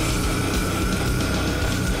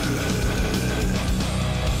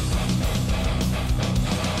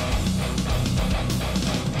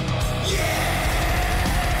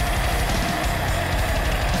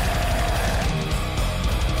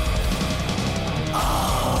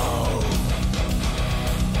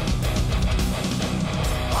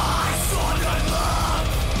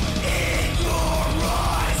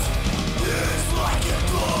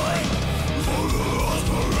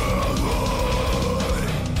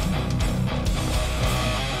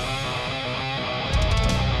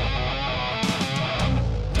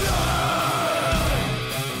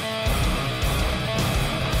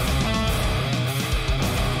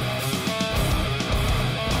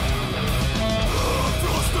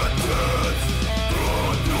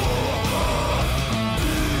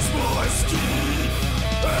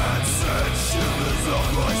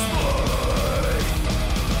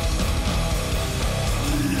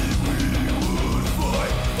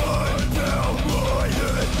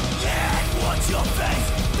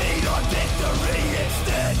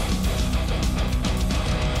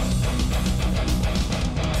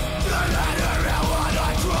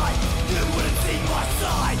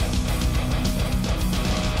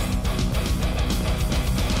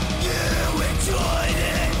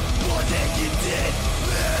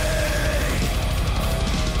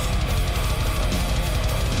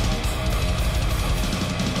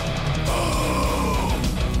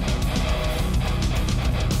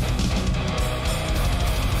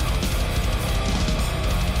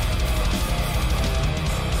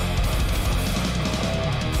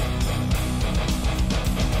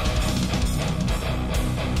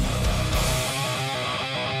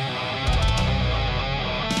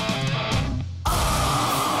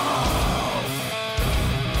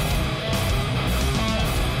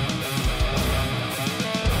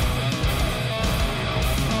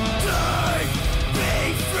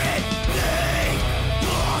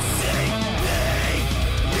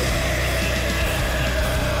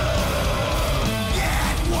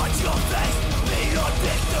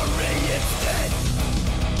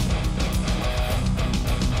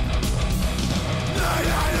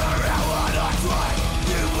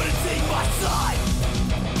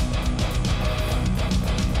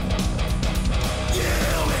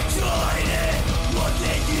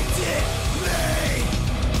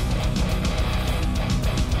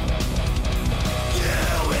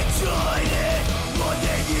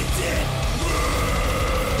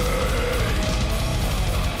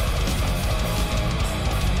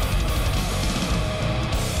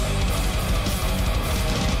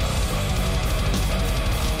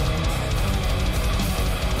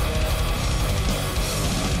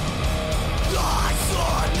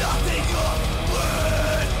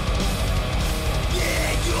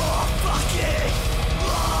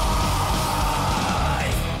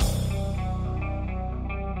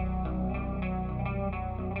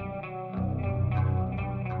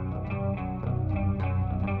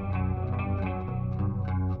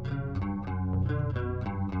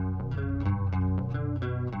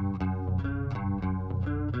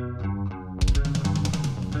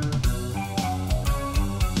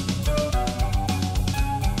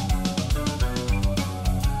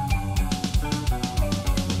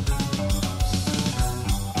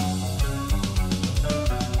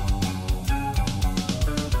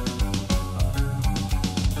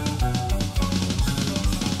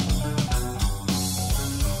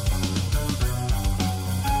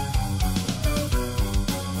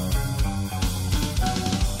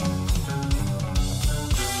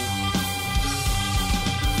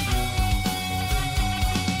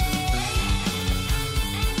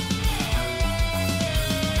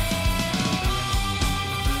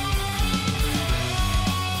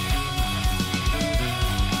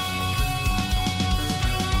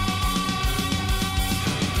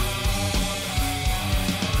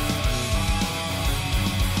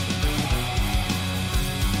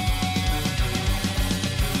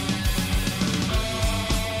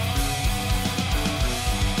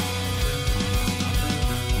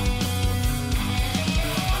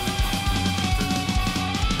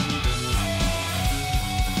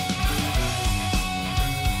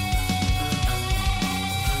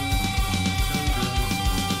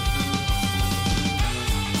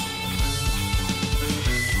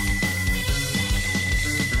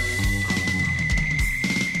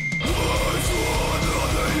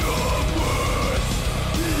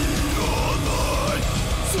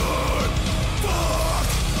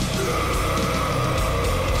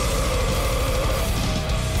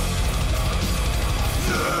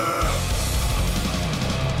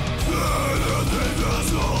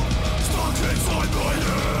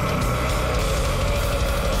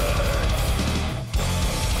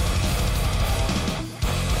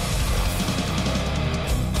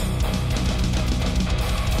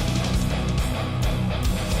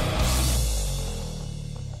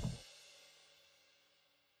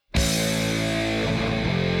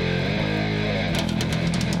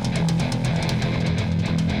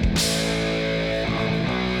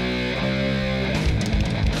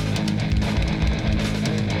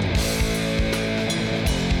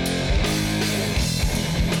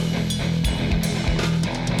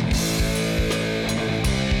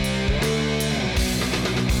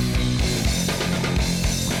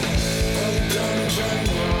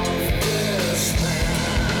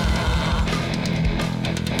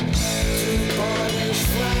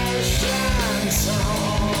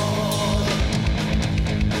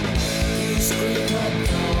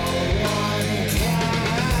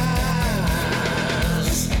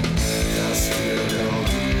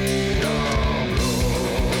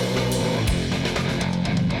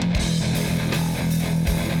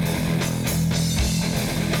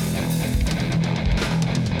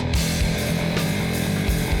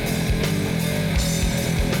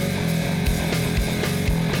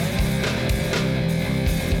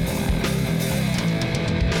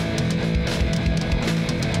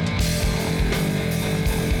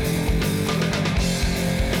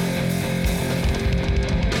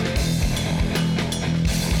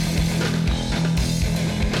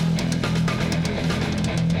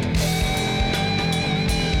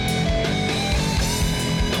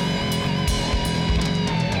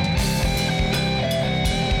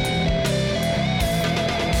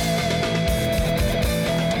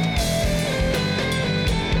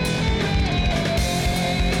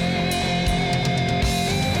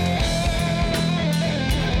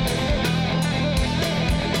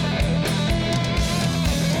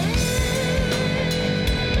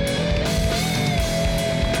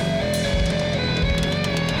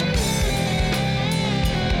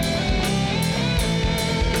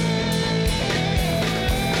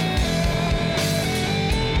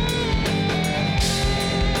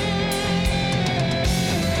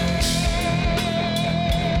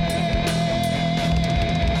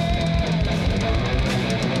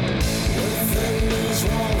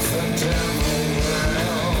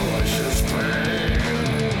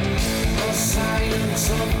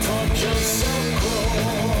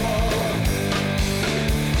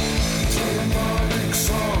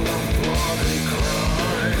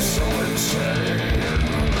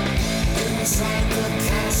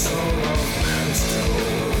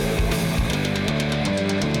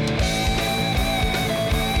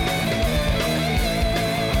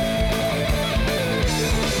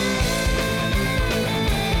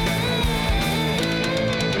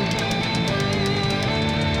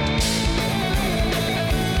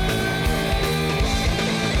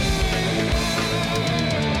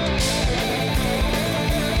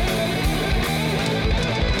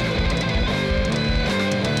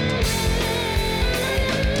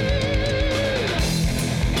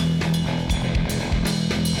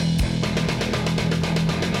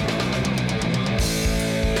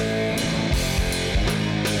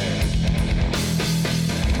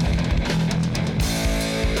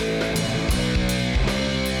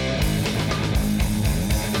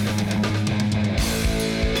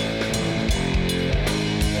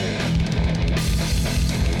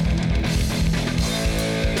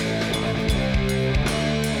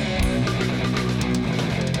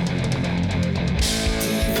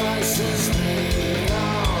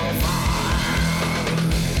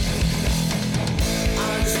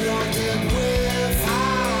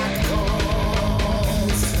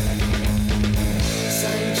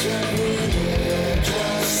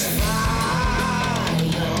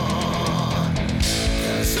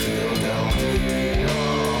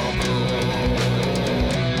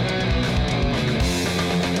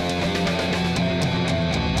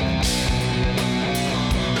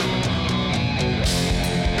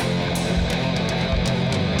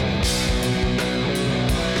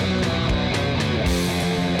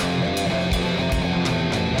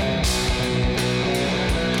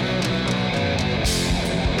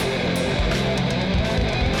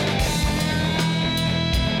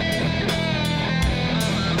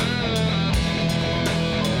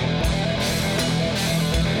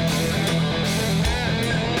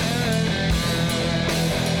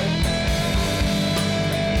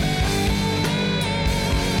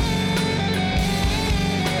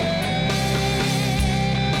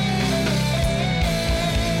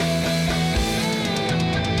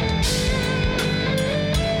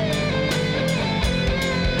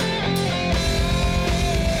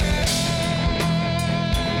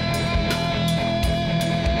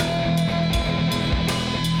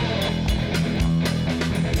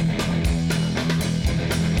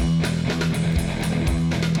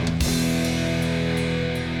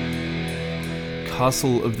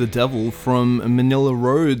 Castle of the Devil from Manila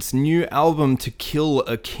Road's new album To Kill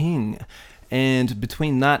a King. And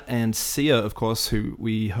between that and Sia, of course, who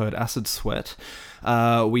we heard Acid Sweat,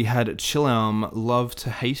 we had Chillarm, Love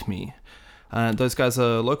to Hate Me. Those guys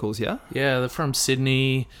are locals, yeah? Yeah, they're from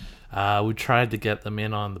Sydney. We tried to get them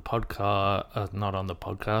in on the podcast, not on the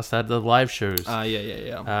podcast, at the live shows.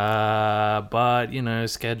 Yeah. But, you know,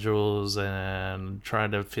 schedules and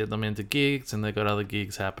trying to fit them into gigs, and they got other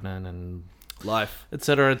gigs happening and Life.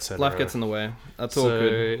 etc. etc. Life gets in the way. That's all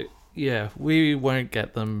good. Yeah, we won't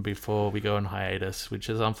get them before we go on hiatus,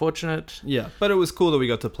 which is unfortunate. Yeah, but it was cool that we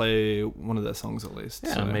got to play one of their songs at least.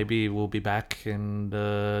 Yeah, so. maybe we'll be back and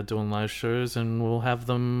doing live shows, and we'll have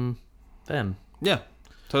them then. Yeah,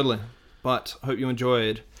 totally. But hope you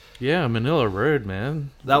enjoyed. Yeah, Manila Road,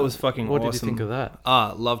 man. That was fucking awesome. What did you think of that?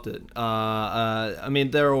 Loved it. I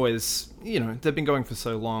mean, they're always, you know, they've been going for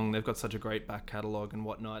so long. They've got such a great back catalogue and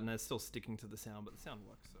whatnot, and they're still sticking to the sound, but the sound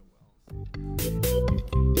works so well.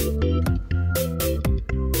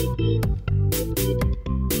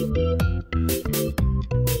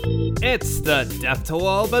 It's the Death to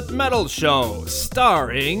All But Metal Show,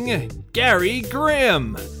 starring Gary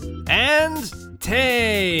Grimm and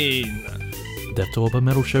Tane. The Death to All But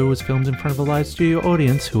Metal Show was filmed in front of a live studio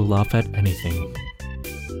audience who will laugh at anything.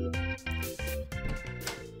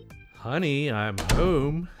 Honey, I'm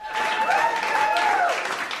home.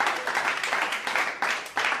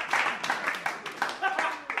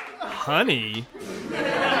 Honey?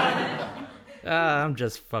 I'm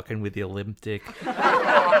just fucking with your limp dick.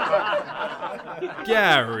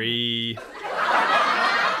 Gary.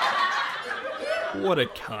 What a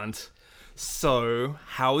cunt. So,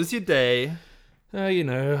 how was your day? You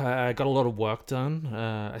know, I got a lot of work done.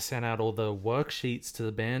 I sent out all the worksheets to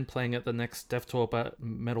the band playing at the next Death to All But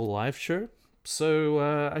Metal live show. So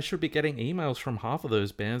I should be getting emails from half of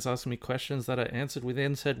those bands asking me questions that are answered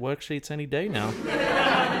within said worksheets any day now.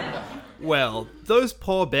 Well, those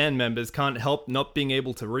poor band members can't help not being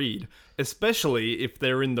able to read, especially if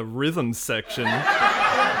they're in the rhythm section.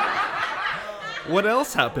 What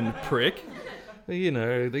else happened, prick? You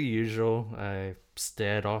know, the usual. I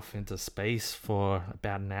stared off into space for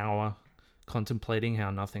about an hour, contemplating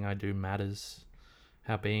how nothing I do matters.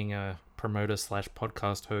 How being a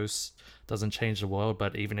promoter/podcast host doesn't change the world,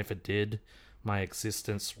 but even if it did, my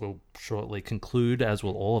existence will shortly conclude, as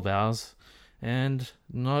will all of ours. And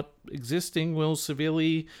not existing will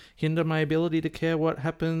severely hinder my ability to care what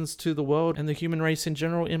happens to the world and the human race in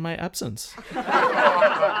general in my absence.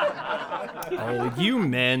 Oh, you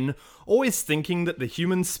men, always thinking that the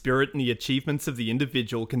human spirit and the achievements of the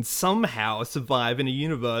individual can somehow survive in a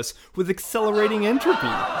universe with accelerating entropy.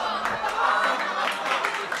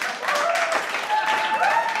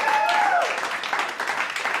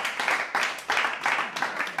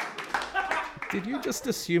 Did you just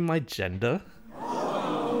assume my gender?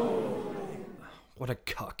 What a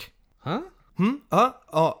cuck. Huh?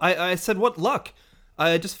 Oh, I said what luck.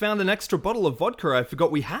 I just found an extra bottle of vodka I forgot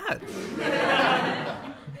we had.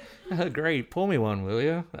 Great, pour me one, will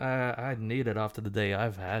you? I need it after the day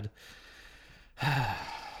I've had.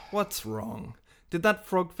 What's wrong? Did that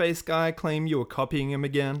frog-faced guy claim you were copying him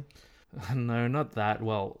again? No, not that.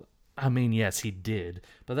 Well, I mean, yes, he did.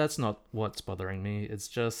 But that's not what's bothering me. It's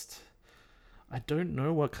just, I don't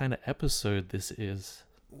know what kind of episode this is.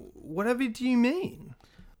 Whatever do you mean?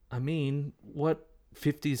 I mean, what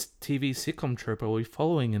 50s TV sitcom trope are we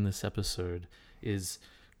following in this episode? Is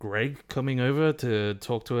Greg coming over to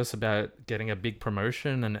talk to us about getting a big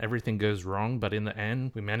promotion and everything goes wrong, but in the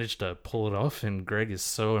end we managed to pull it off and Greg is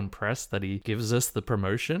so impressed that he gives us the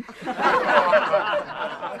promotion?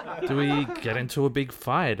 Do we get into a big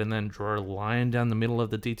fight and then draw a line down the middle of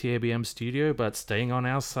the DTABM studio, but staying on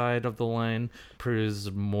our side of the line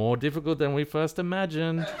proves more difficult than we first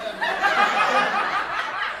imagined?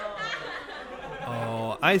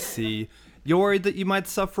 Oh, I see. You're worried that you might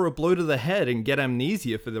suffer a blow to the head and get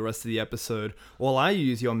amnesia for the rest of the episode, while I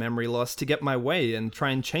use your memory loss to get my way and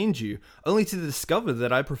try and change you, only to discover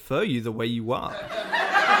that I prefer you the way you are.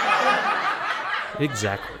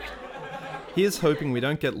 Exactly. Here's hoping we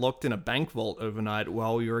don't get locked in a bank vault overnight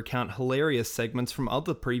while we recount hilarious segments from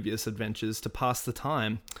other previous adventures to pass the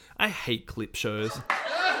time. I hate clip shows.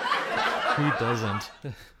 Who doesn't?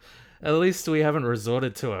 At least we haven't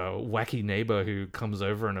resorted to a wacky neighbor who comes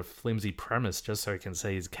over in a flimsy premise just so he can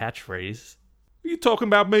say his catchphrase. Are you talking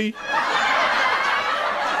about me?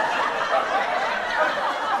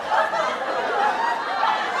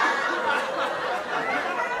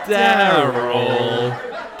 Daryl!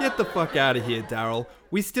 Get the fuck out of here, Daryl.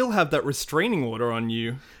 We still have that restraining order on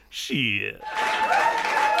you. Shit.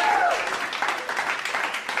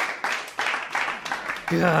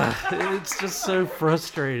 God, it's just so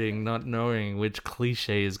frustrating not knowing which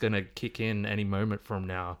cliche is going to kick in any moment from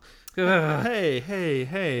now.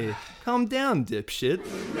 Hey. Calm down, dipshit.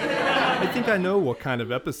 I think I know what kind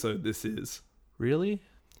of episode this is. Really?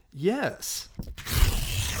 Yes.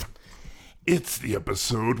 It's the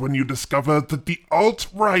episode when you discover that the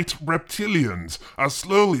alt-right reptilians are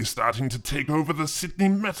slowly starting to take over the Sydney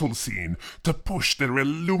metal scene to push their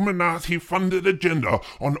Illuminati-funded agenda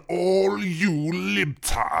on all you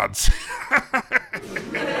libtards.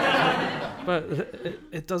 But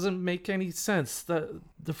it doesn't make any sense. The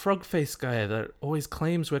frog face guy that always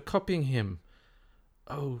claims we're copying him.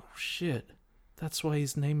 Oh, shit. That's why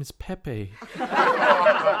his name is Pepe.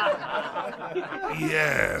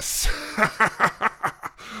 Yes.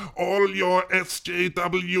 All your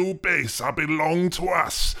SJW base are belong to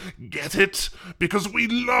us. Get it? Because we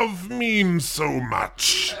love memes so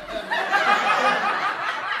much.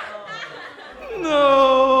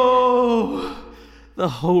 No! The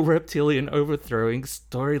whole reptilian overthrowing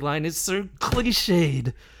storyline is so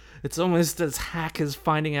cliched. It's almost as hack as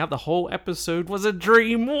finding out the whole episode was a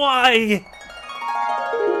dream. Why?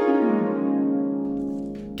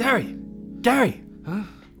 Gary! Huh?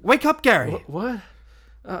 Wake up, Gary! What?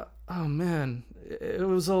 Oh man, it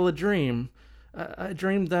was all a dream. I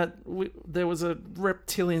dreamed that there was a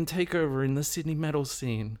reptilian takeover in the Sydney metal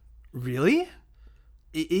scene. Really?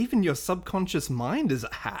 Even your subconscious mind is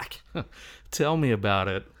a hack. Tell me about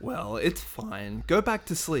it. Well, it's fine. Go back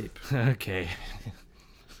to sleep. Okay.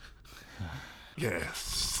 Yes,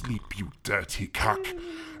 sleep, you dirty cuck.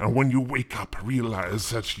 And when you wake up, realize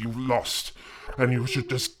that you lost. And you should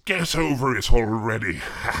just get over it already.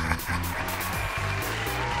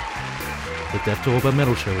 The Death to Orba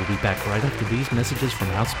Metal Show will be back right after these messages from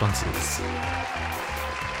our sponsors.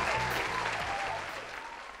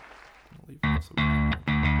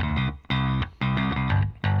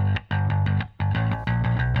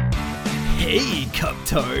 Hey,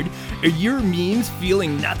 Cuptard, are your memes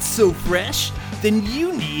feeling not so fresh? Then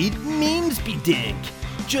you need Memesby Dank.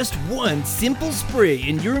 Just one simple spray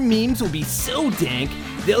and your memes will be so dank,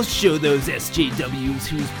 they'll show those SJWs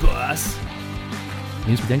who's boss.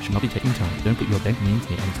 Memesby Dank should not be taking time. Don't put your dank memes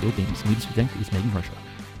near any steel beams. Memesby Dank is made in Russia.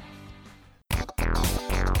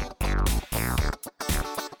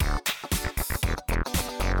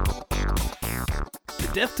 The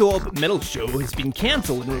Death to Orb Metal Show has been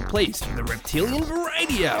cancelled and replaced with the Reptilian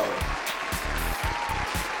Variety Hour.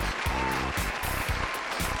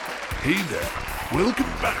 Hey there.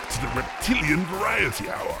 Welcome back to the Reptilian Variety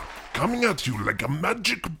Hour. Coming at you like a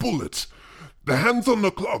magic bullet. The hands on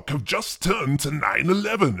the clock have just turned to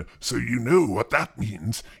 9:11, so you know what that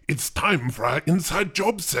means. It's time for our Inside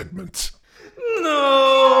Job segment.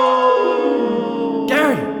 No!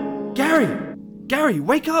 Gary,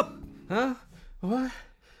 wake up! Huh? What?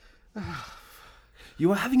 You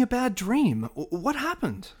were having a bad dream. What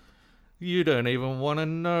happened? You don't even want to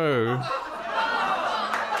know.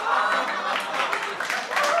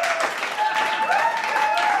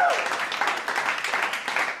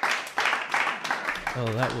 Oh,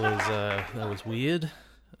 that was weird.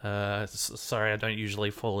 Sorry, I don't usually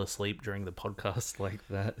fall asleep during the podcast like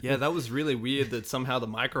that. Yeah, that was really weird that somehow the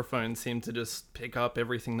microphone seemed to just pick up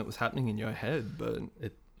everything that was happening in your head, but...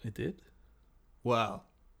 It did? Wow.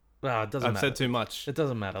 Well, it doesn't I've matter. said too much. It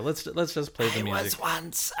doesn't matter. Let's just play the music. I was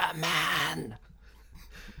once a man.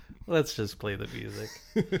 Let's just play the music.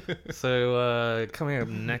 So, coming up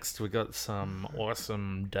next, we got some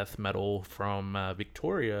awesome death metal from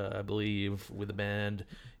Victoria, I believe, with the band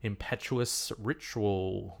Impetuous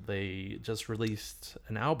Ritual. They just released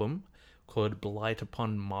an album called Blight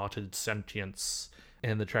Upon Martyred Sentience.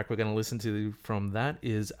 And the track we're going to listen to from that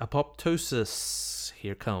is Apoptosis.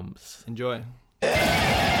 Here comes. Enjoy.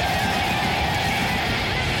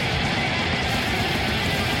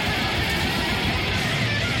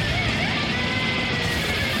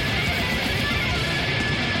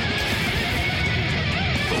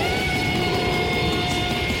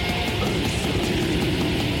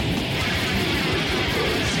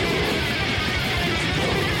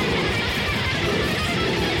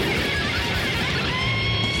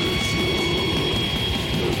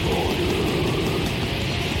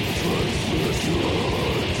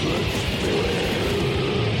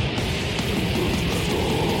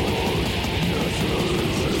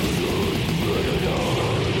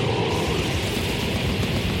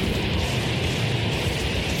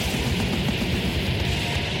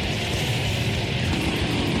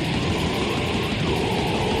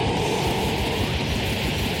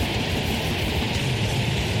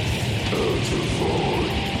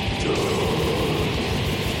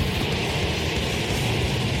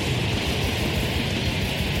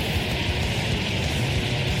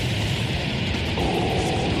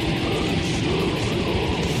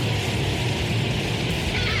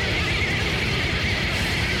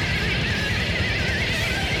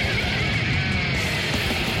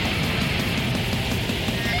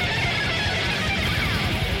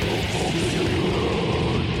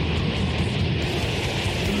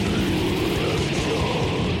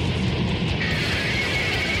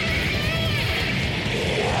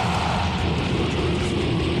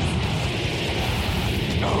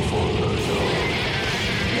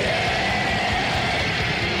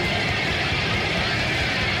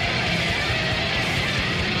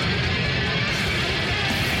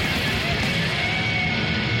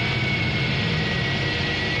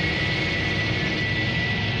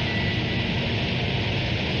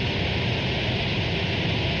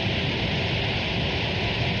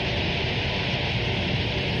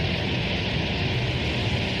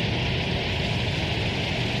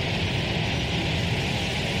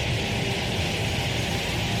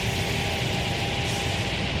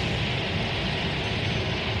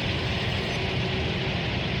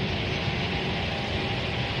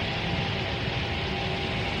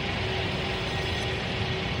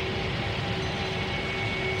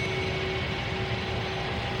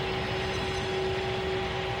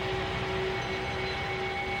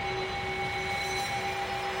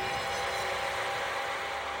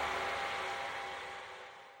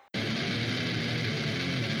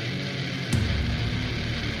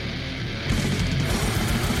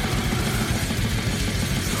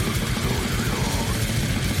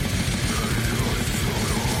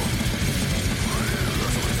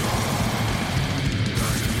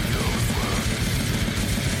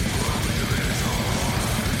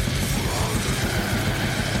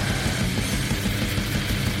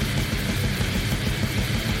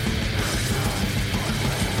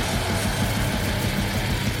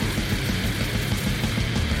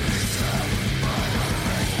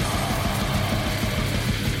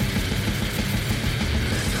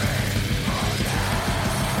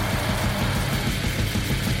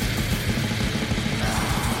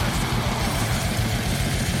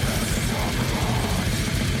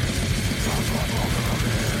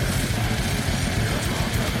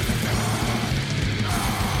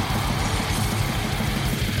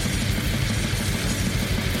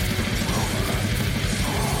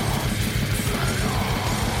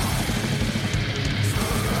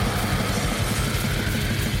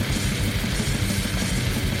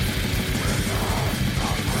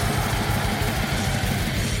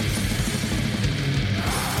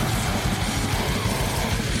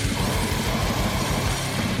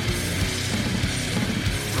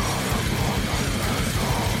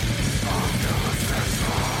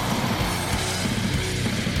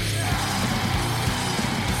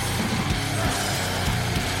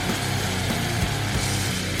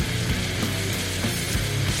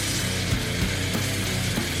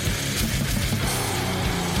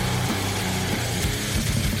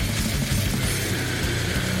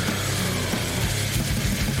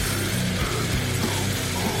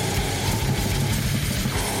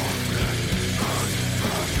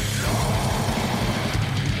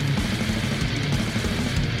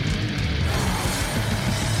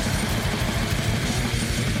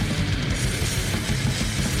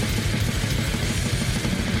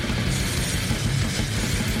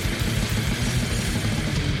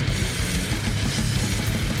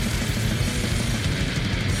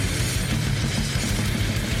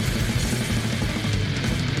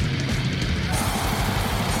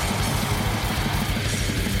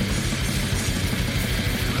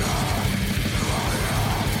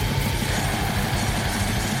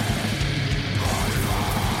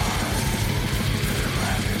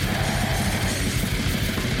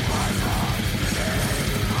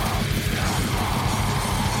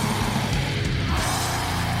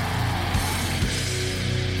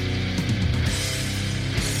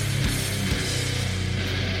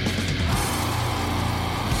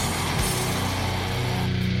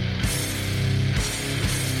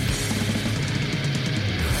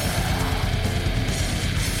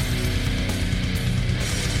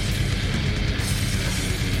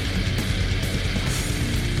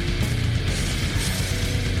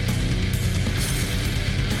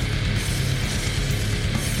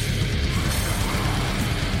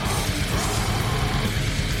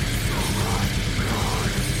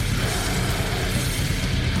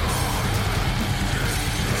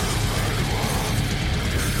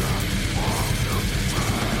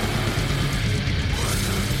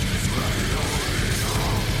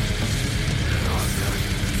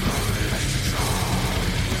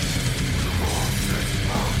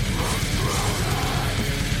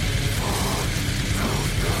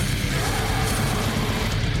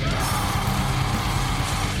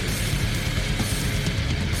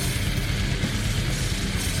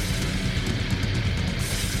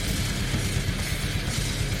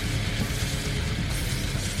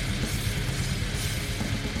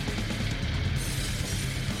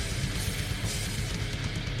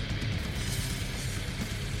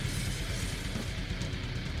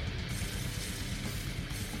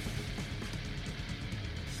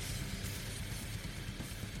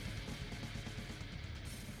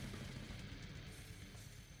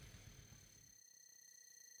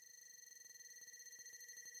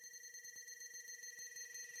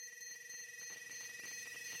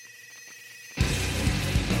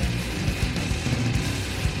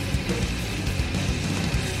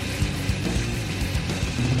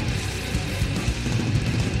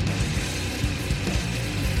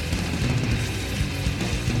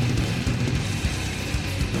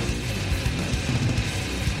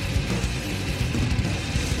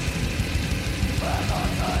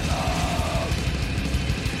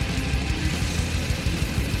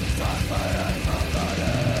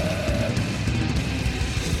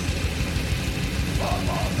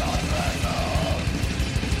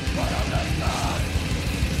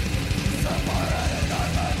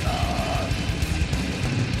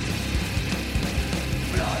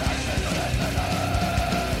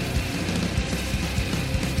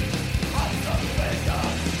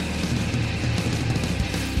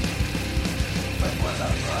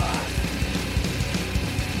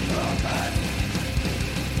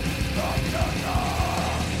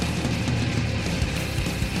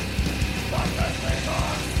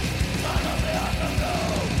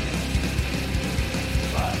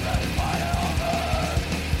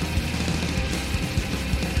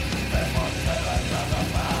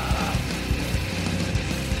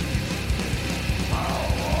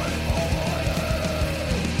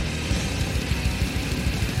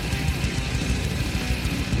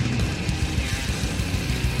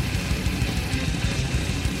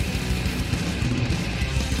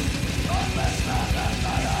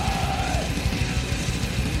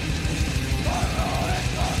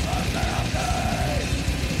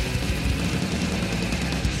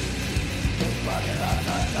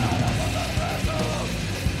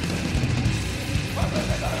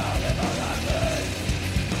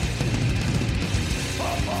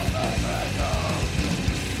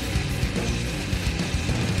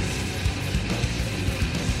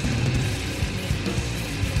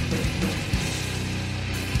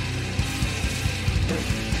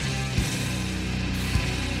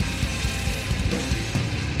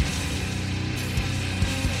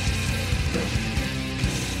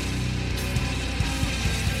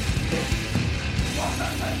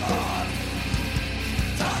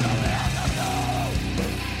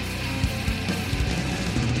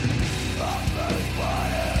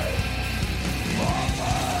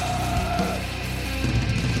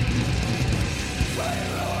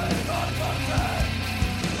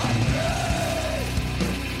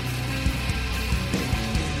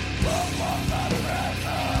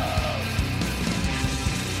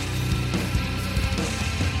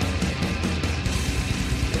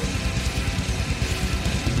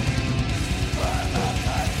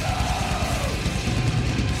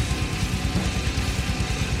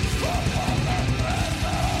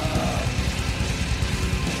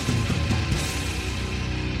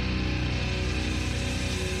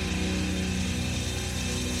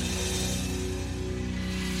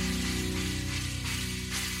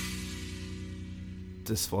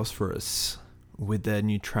 Phosphorus with their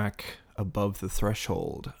new track Above the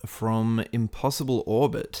Threshold from Impossible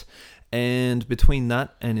Orbit, and between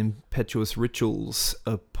that and Impetuous Rituals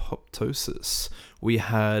Apoptosis we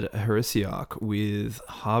had Heresiarch with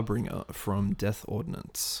Harbinger from Death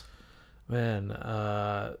Ordinance. Man,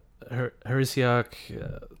 Heresiarch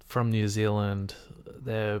from New Zealand,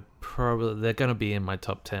 they're going to be in my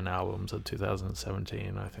top 10 albums of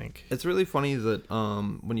 2017, I think. It's really funny that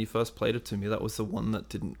when you first played it to me, that was the one that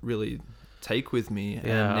didn't really take with me, and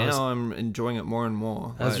now I'm enjoying it more and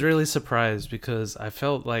more. I was really surprised because I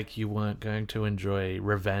felt like you weren't going to enjoy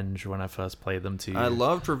Revenge when I first played them to you. I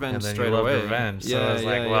loved Revenge and then straight you loved away. Revenge, so I was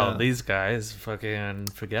like, well, these guys fucking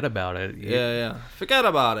forget about it. Forget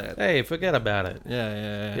about it. Hey, forget about it.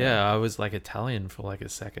 Yeah. I was like Italian for like a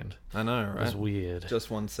second. I know, right? It was weird. Just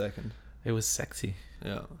 1 second. It was sexy.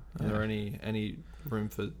 Yeah. Are there any room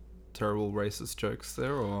for terrible racist jokes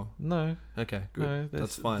there, or no? Okay, good. No,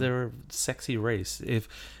 that's fine. They're a sexy race.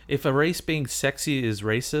 If a race being sexy is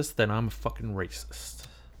racist, then I'm a fucking racist.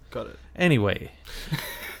 Got it. Anyway,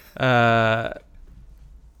 so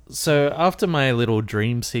after my little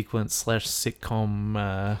dream sequence /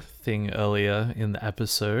 sitcom thing earlier in the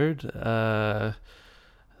episode,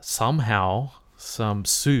 somehow some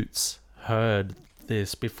suits heard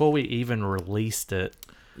this before we even released it.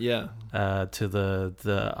 Yeah. To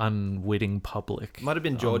the unwitting public. Might have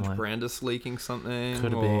been George online. Brandis leaking something.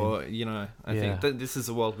 Could have or, been. you know, I think that this is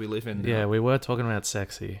the world we live in now. Yeah, we were talking about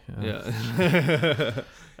sexy. Yeah.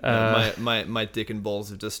 My dick and balls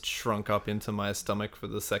have just shrunk up into my stomach for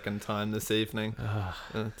the second time this evening.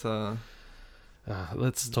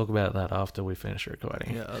 Let's talk about that after we finish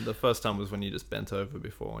recording. Yeah, the first time was when you just bent over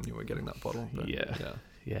before when you were getting that bottle. But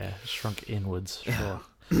Yeah, shrunk inwards, sure.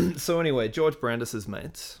 So anyway, George Brandis's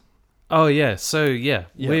mates. Oh yeah, so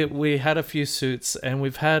we had a few suits, and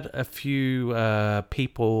we've had a few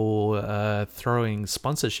people throwing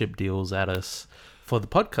sponsorship deals at us for the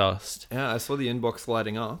podcast. Yeah, I saw the inbox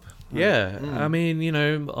lighting up. Yeah, I mean, you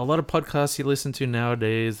know, a lot of podcasts you listen to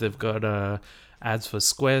nowadays, they've got ads for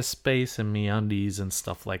Squarespace and MeUndies and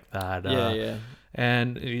stuff like that. Yeah.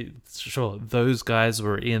 And sure, those guys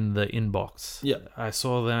were in the inbox. Yeah. I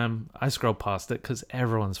saw them. I scrolled past it because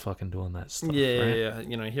everyone's fucking doing that stuff. Yeah.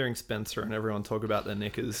 You know, hearing Spencer and everyone talk about their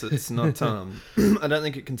knickers, it's not. I don't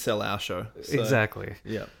think it can sell our show. So. Exactly.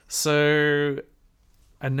 Yeah. So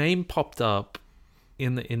a name popped up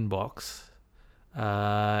in the inbox,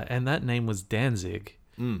 and that name was Danzig.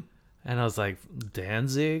 And I was like,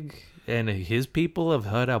 Danzig? And his people have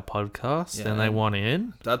heard our podcast and they want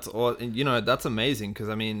in? That's all. You know, that's amazing because,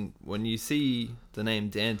 I mean, when you see the name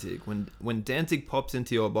Danzig, when Danzig pops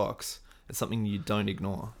into your box, it's something you don't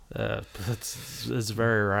ignore. That's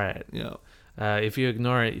very right. Yeah. If you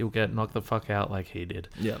ignore it, you'll get knocked the fuck out like he did.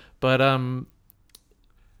 Yeah. But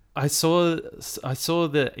I saw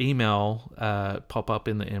the email pop up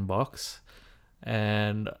in the inbox,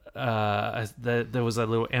 and there was a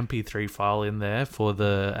little MP3 file in there for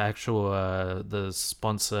the actual the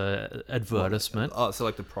sponsor advertisement. Oh, so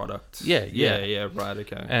like the product. Yeah, right,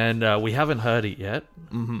 okay. And we haven't heard it yet.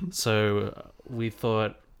 So we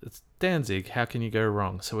thought, it's Danzig, how can you go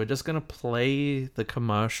wrong? So we're just going to play the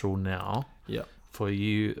commercial now. Yeah. For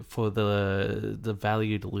you, for the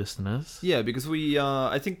valued listeners. Yeah, because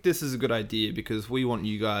I think this is a good idea because we want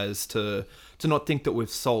you guys to not think that we've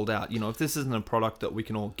sold out. You know, if this isn't a product that we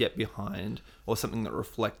can all get behind or something that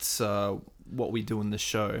reflects what we do in the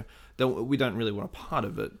show, then we don't really want a part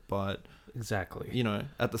of it. But exactly, you know,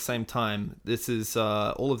 at the same time, this is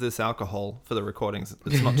all of this alcohol for the recordings.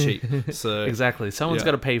 It's not cheap. So exactly, someone's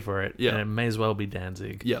got to pay for it. Yeah, and it may as well be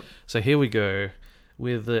Danzig. Yeah. So here we go.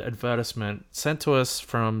 With the advertisement sent to us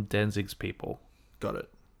from Danzig's people. Got it.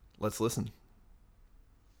 Let's listen.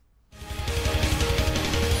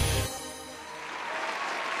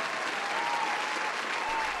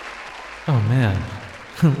 Oh man,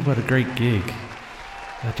 What a great gig.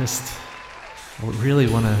 I really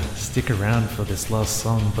want to stick around for this last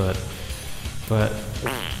song, but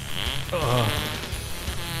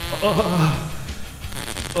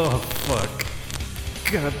oh fuck.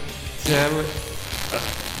 God damn it.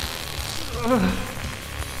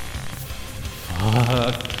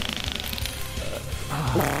 Fuck.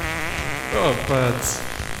 Oh, it burns.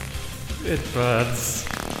 It burns.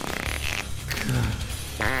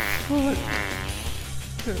 What?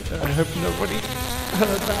 I hope nobody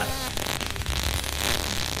heard that.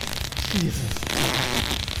 Jesus.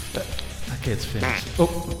 Okay, it's finished.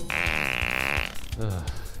 Oh.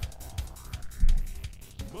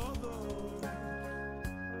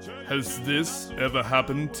 Has this ever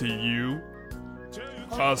happened to you?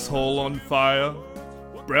 Asshole on fire?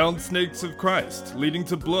 Brown snakes of Christ leading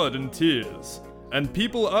to blood and tears, and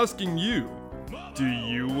people asking you, do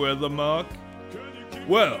you wear the mark?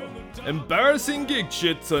 Well, embarrassing gig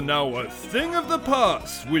shits are now a thing of the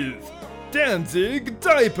past with Danzig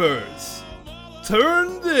diapers.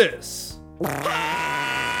 Turn this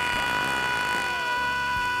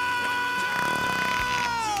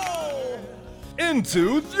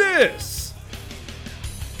into this.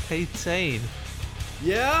 Hey, Tane.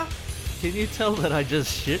 Yeah? Can you tell that I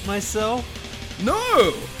just shit myself?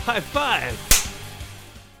 No! High five!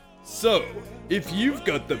 So, if you've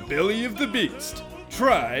got the belly of the beast,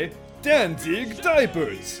 try Danzig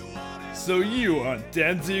diapers. So you aren't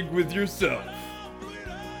Danzig with yourself.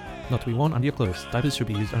 Not to be worn under your clothes. Diapers should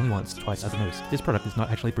be used only once, twice at the most. This product is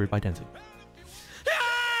not actually brewed by Danzig.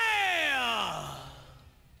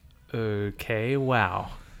 Okay, wow.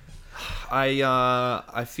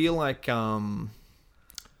 I feel like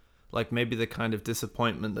maybe the kind of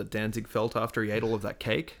disappointment that Danzig felt after he ate all of that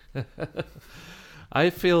cake. I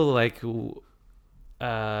feel like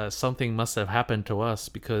something must have happened to us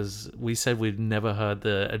because we said we'd never heard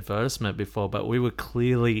the advertisement before, but we were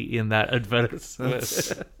clearly in that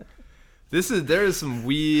advertisement. There is some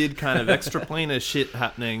weird kind of extraplanar shit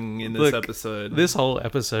happening in this episode. This whole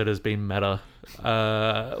episode has been meta.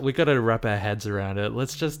 We got to wrap our heads around it.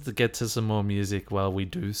 Let's just get to some more music while we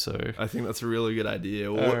do so. I think that's a really good idea.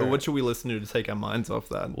 What should we listen to take our minds off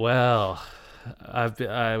that? Well,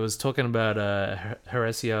 I was talking about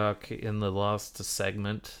Heresiarch in the last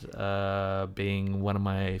segment, being one of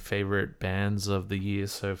my favorite bands of the year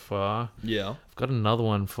so far. Yeah. I've got another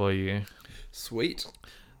one for you. Sweet.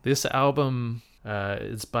 This album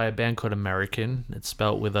is by a band called American. It's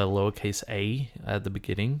spelt with a lowercase a at the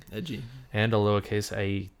beginning. Edgy. And a lowercase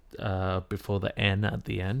a before the N at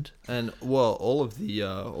the end. And well, all of the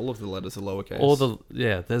letters are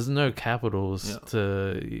lowercase. There's no capitals. Yeah.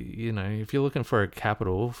 To if you're looking for a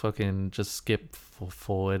capital, fucking just skip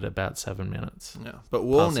forward about 7 minutes. Yeah, but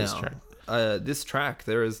this track,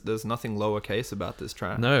 there's nothing lowercase about this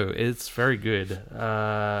track. No, it's very good.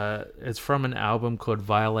 It's from an album called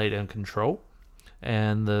Violate and Control,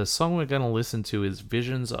 and the song we're going to listen to is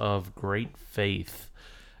Visions of Great Faith.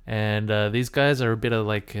 And these guys are a bit of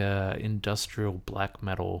like industrial black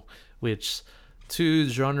metal, which two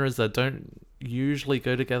genres that don't usually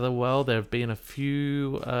go together well. There have been a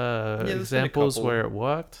few examples where it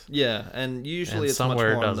worked. Yeah, and usually it's much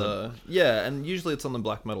more on the usually it's on the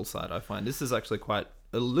black metal side. I find this is actually quite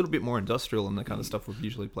a little bit more industrial than the kind of stuff we've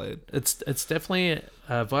usually played. It's definitely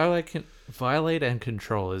Violate and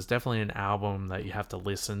Control is definitely an album that you have to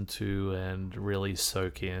listen to and really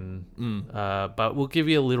soak in. But we'll give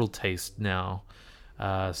you a little taste now.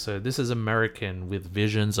 So this is American with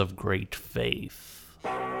Visions of Great Faith.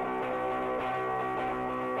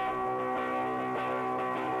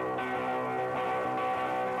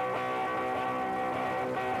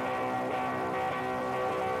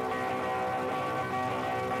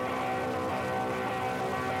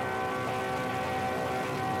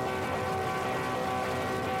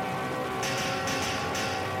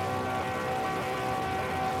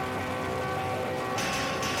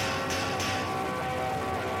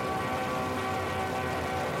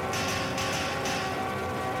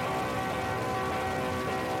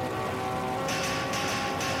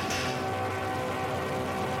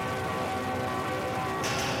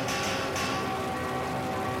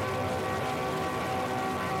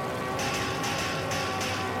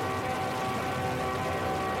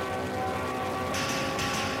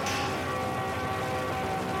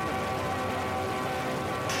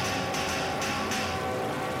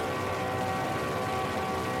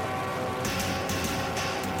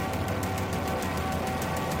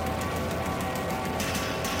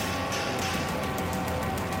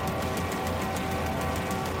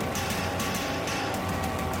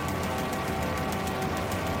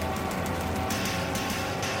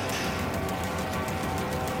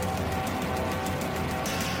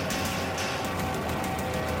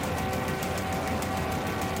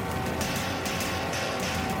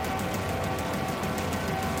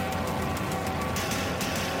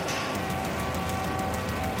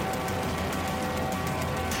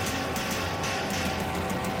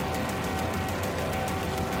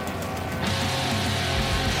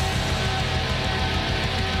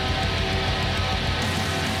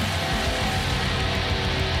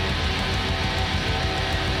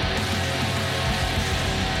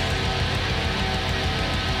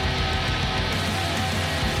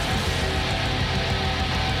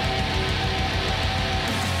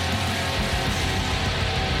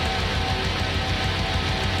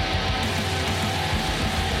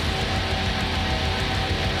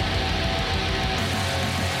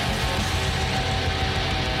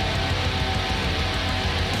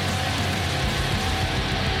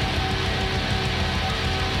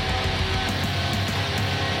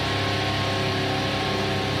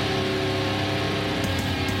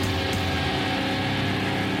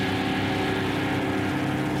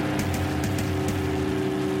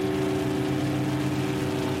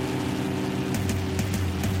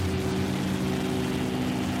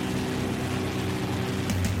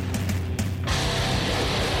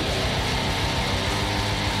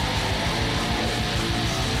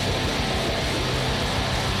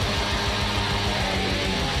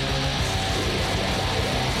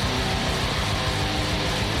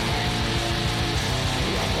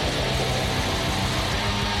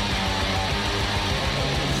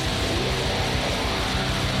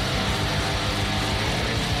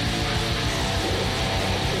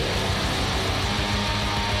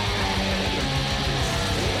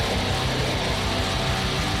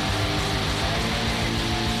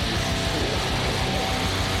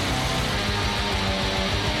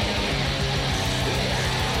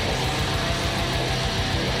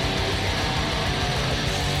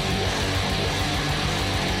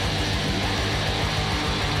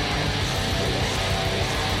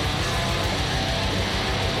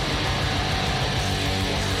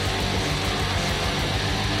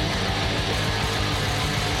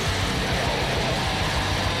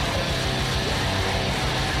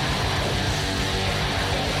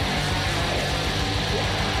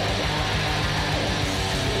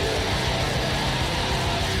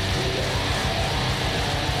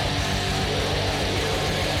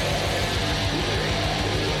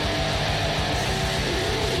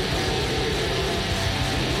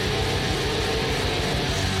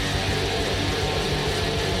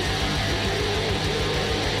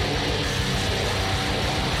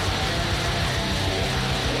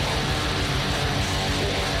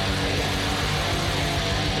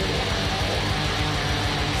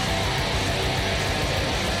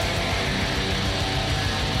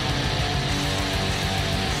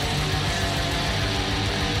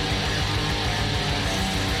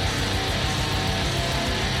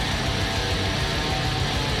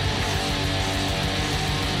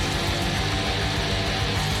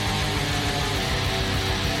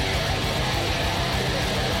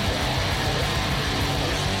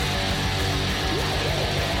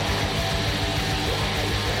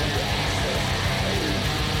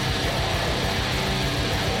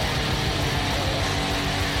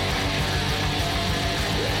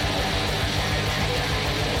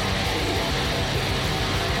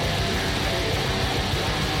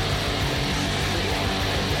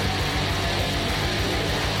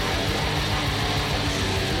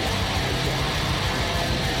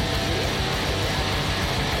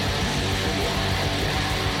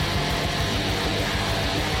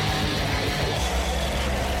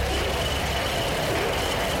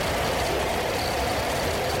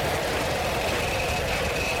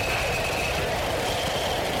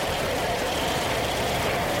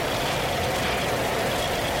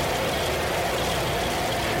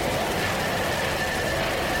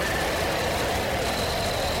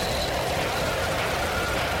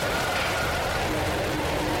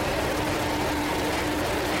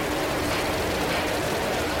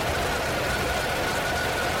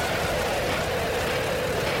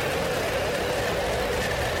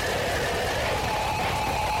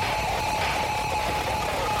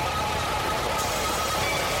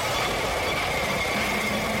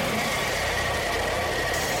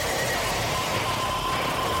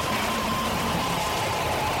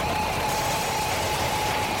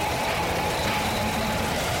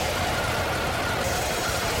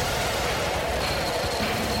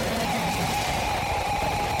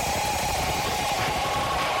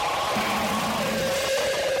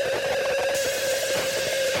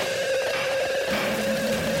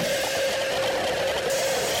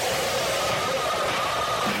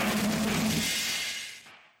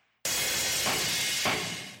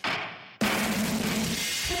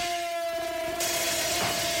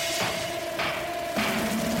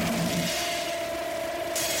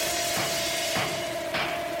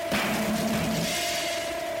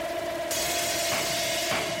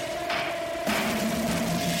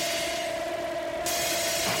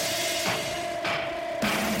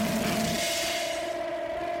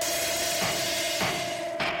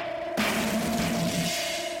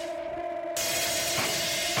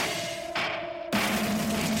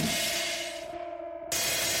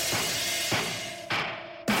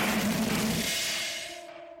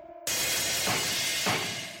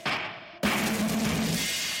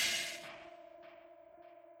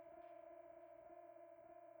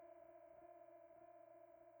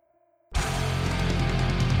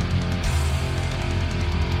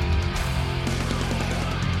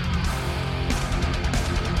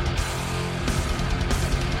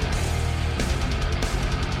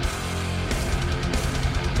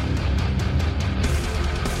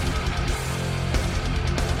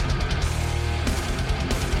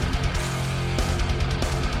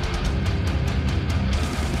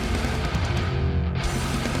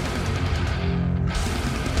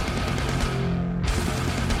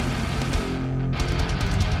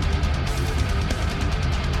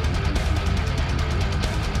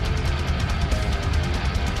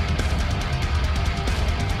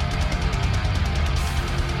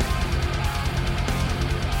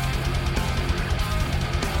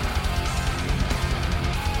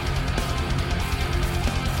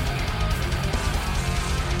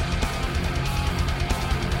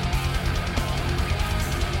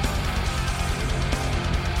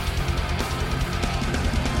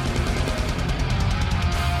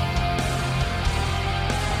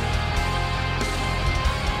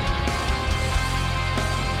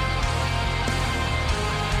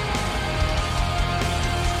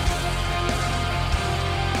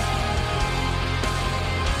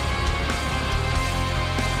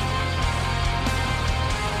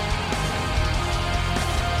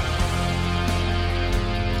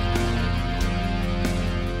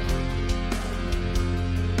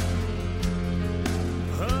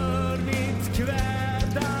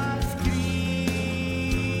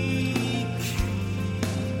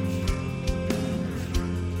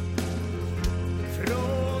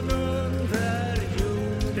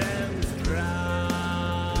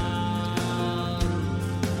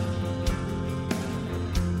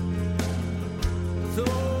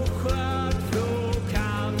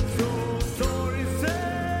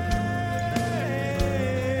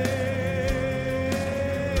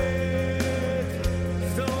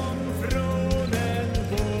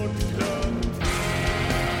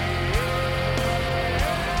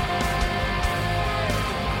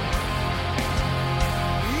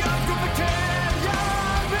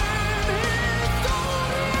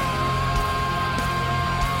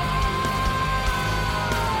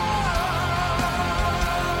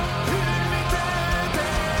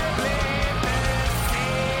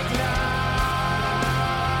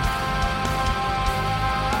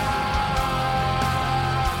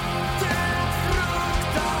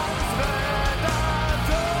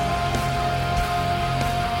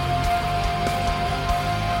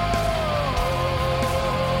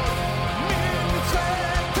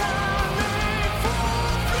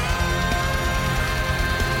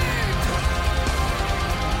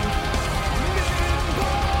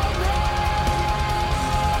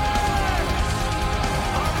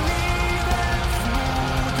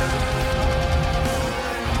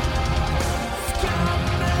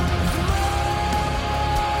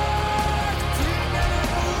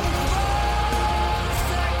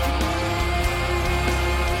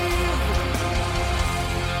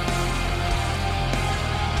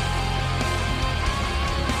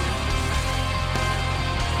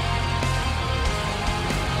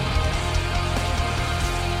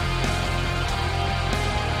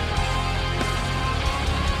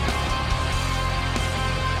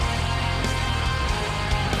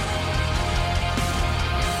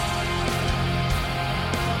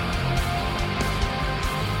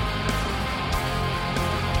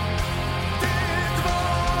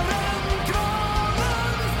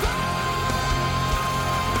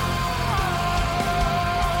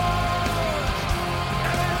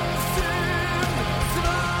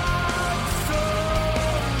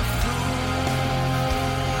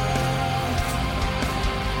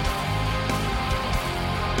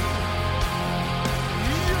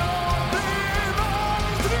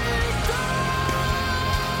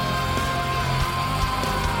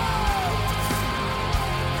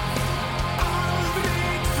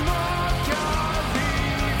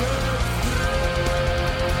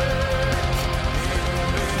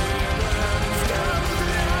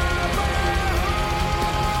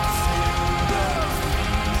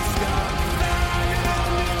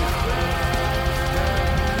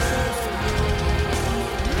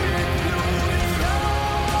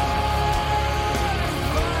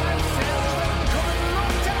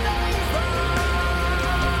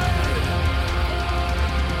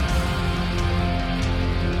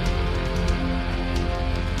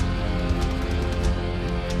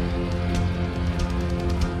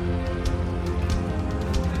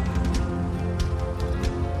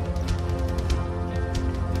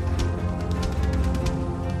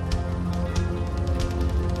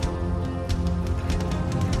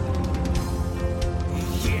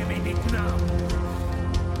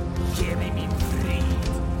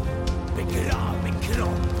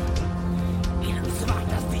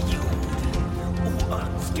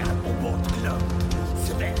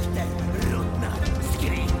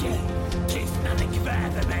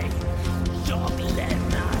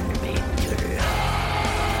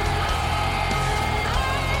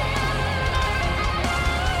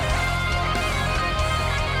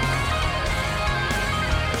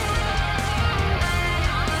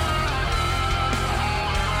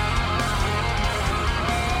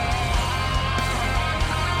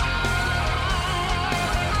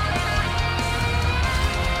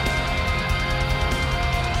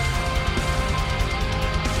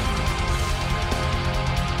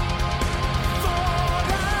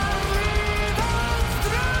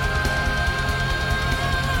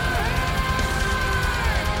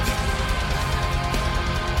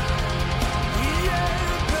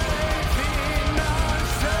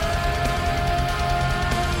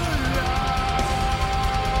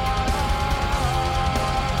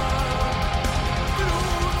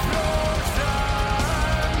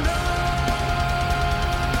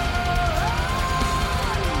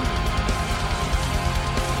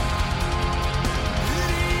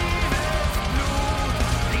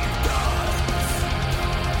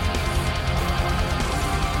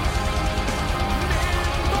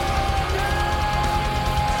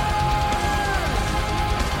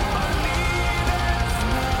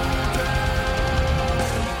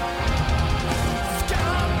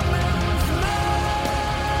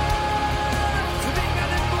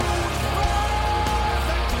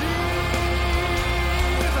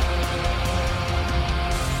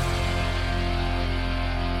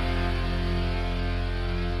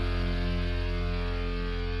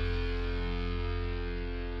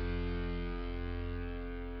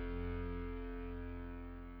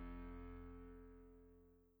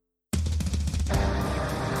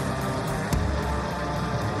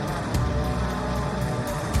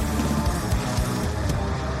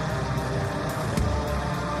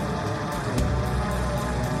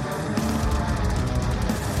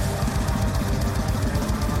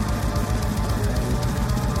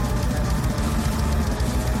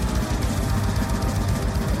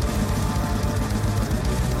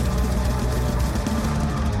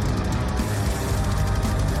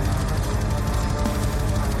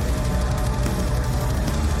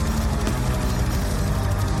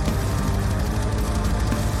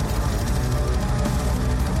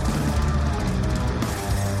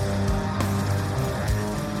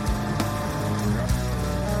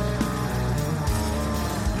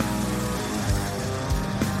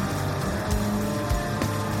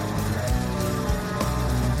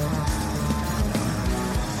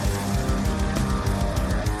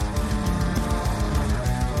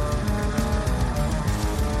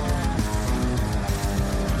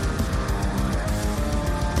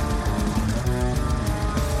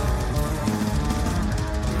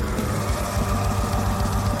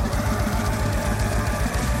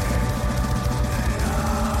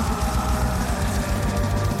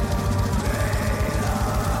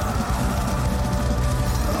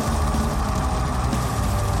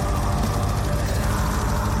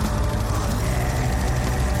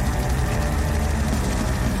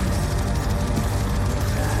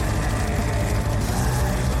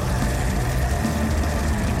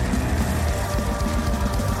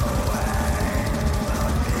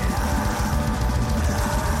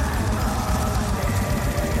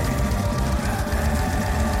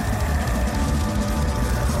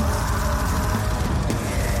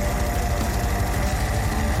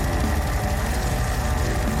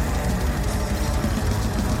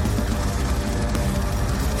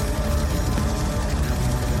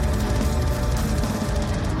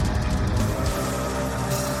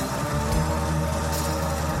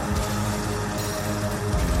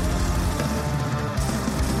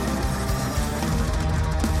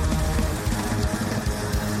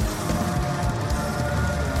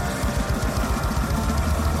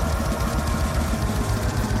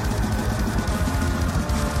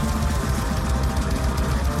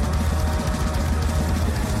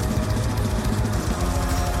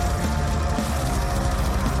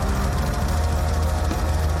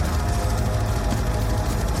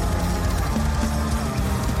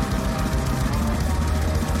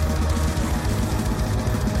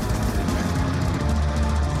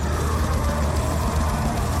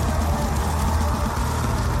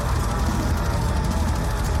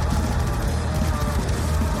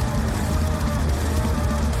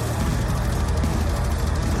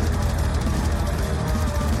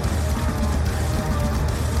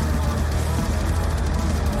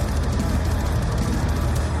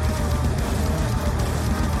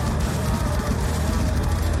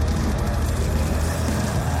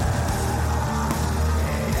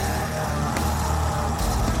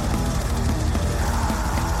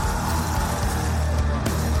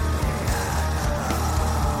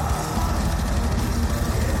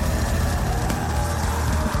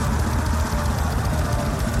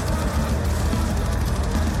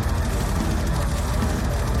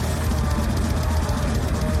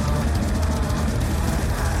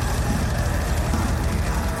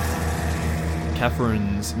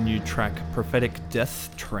 Catherine's new track, Prophetic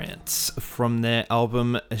Death Trance, from their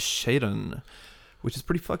album Shaden, which is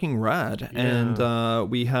pretty fucking rad. Yeah. And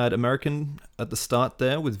we had American at the start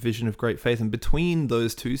there with Vision of Great Faith, and between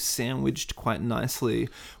those two, sandwiched quite nicely,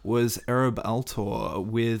 was Arab Altor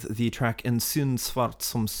with the track En Syn Svart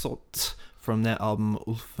som Sot from their album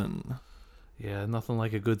Ulfen. Yeah, nothing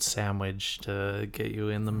like a good sandwich to get you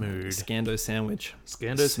in the mood. Scando sandwich.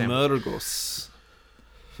 Scando sandwich. Smörgås.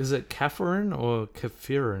 Is it Kafirin or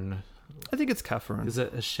Kafirin? I think it's Catherine. Is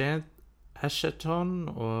it Asheton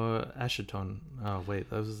or Asheton? Oh, wait,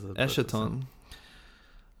 those are the... Eschaton.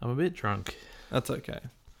 I'm a bit drunk. That's okay.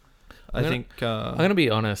 I'm I think... I'm going to be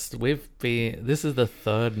honest. This is the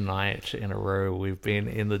third night in a row we've been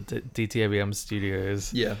in the DTABM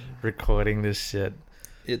studios yeah. recording this shit.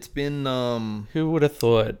 It's been... Who would have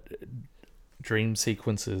thought dream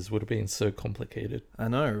sequences would have been so complicated? I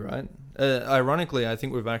know, right? Ironically, I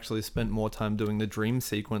think we've actually spent more time doing the dream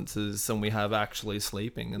sequences than we have actually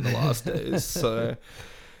sleeping in the last days. So,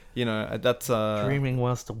 you know, that's... Dreaming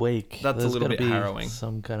whilst awake. That's There's a little gotta bit be harrowing.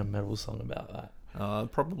 Some kind of metal song about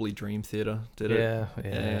that. Probably Dream Theater did it.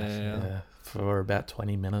 Yeah. For about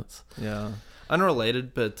 20 minutes. Yeah.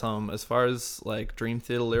 Unrelated, but as far as like Dream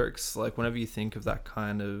Theater lyrics, like whenever you think of that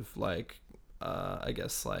kind of like, I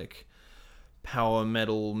guess like power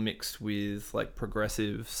metal mixed with like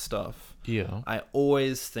progressive stuff, Yeah. I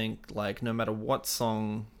always think like no matter what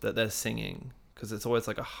song that they're singing, because it's always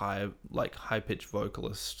like a high pitched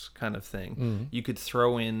vocalist kind of thing, you could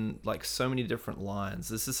throw in like so many different lines.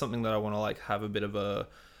 This is something that I want to like have a bit of a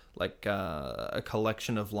like a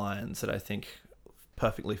collection of lines that I think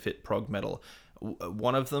perfectly fit prog metal.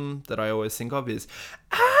 One of them that I always think of is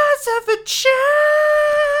 "Eyes of a Child."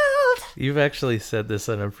 You've actually said this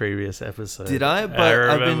in a previous episode. Did I? But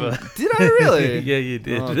I I've remember. been. Did I really? Yeah, you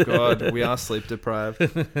did. Oh god, we are sleep deprived.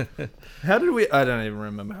 How did we? I don't even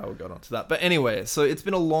remember how we got onto that. But anyway, so it's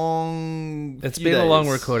been a long. It's few been a long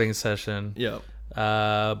days. recording session. Yeah.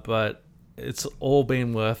 But it's all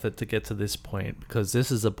been worth it to get to this point, because this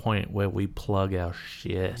is a point where we plug our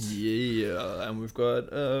shit. Yeah, and we've got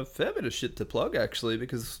a fair bit of shit to plug actually,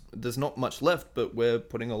 because there's not much left, but we're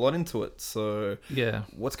putting a lot into it. So Yeah.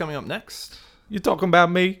 what's coming up next? You talking about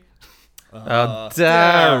me?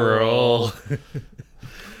 Daryl.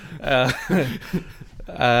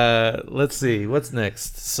 Let's see what's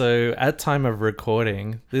next. So at time of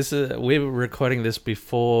recording, we're recording this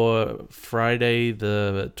before Friday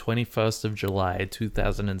the 21st of July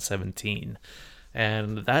 2017,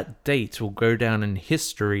 and that date will go down in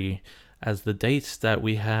history as the date that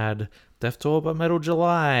we had Death to All But Metal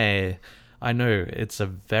July. I know, it's a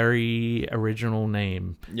very original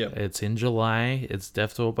name. Yep. It's in July, it's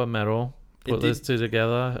Death to All But Metal. Put those two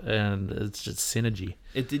together, and it's just synergy.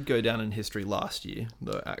 It did go down in history last year,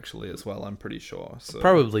 though, actually, as well, I'm pretty sure. So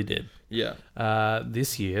Probably did. yeah.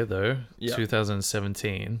 This year, though, Yeah.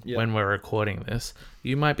 2017, Yeah. when we're recording this,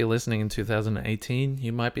 you might be listening in 2018.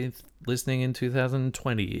 You might be listening in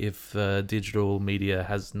 2020 if digital media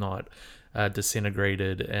has not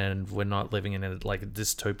disintegrated and we're not living in a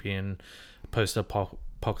dystopian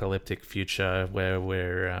post-apocalyptic future where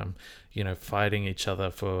we're fighting each other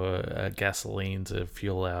for gasoline to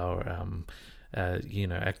fuel our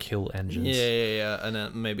our kill engines. Yeah. And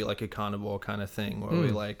then maybe like a carnivore kind of thing where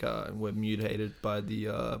we we're mutated by the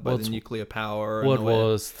nuclear power. and World the way-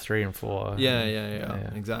 Wars 3 and 4. Yeah.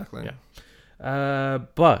 Exactly. Yeah.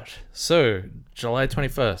 But so July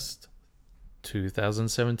 21st,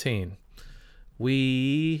 2017,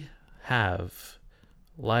 we have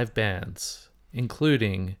live bands,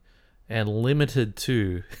 including and limited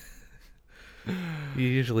to. You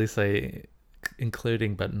usually say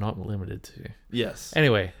including but not limited to. Yes.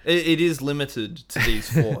 Anyway, It is limited to these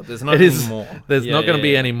four. There's nothing more. There's Yeah, not going to be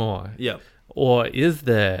yeah. any more. Yeah. Or is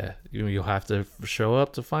there? You'll have to show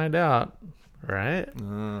up to find out, right?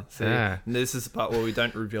 See, Yeah. this is the part where we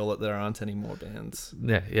don't reveal that there aren't any more bands.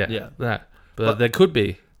 Yeah. That. But But- there could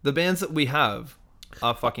be. The bands that we have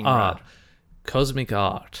are fucking Ah, rad. Cosmic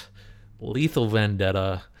Art, Lethal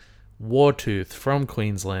Vendetta, Wartooth from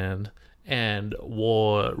Queensland, and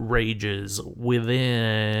War Rages Within.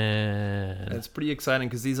 It's pretty exciting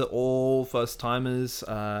because these are all first timers,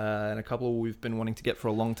 and a couple we've been wanting to get for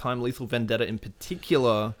a long time. Lethal Vendetta in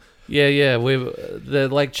particular. Yeah. They're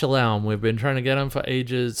like Chilaum. We've been trying to get them for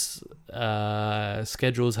ages.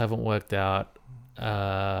 Schedules haven't worked out.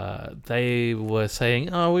 They were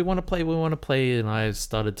saying, "Oh, we want to play," and I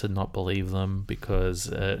started to not believe them because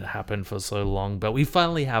it happened for so long. But we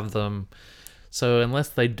finally have them. So unless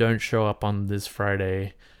they don't show up on this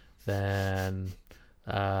Friday, then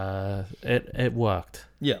it worked.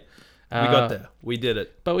 Yeah. We got there. We did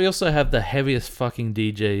it. But we also have the heaviest fucking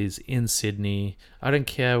DJs in Sydney. I don't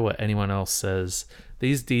care what anyone else says.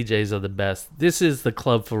 These DJs are the best. This is the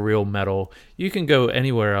club for real metal. You can go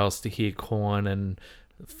anywhere else to hear Korn and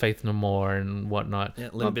Faith No More and whatnot. Yeah,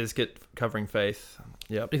 Limp Bizkit covering Faith.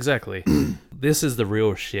 Yep. Exactly. This is the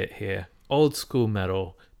real shit here. Old school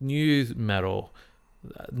metal, new metal.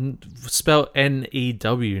 Spelled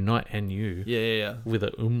N-E-W, not N-U. Yeah. With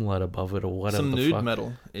an umlaut above it or whatever. Some the nude fuck.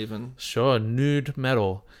 metal, even. Sure, nude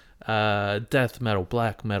metal, death metal,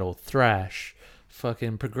 black metal, thrash,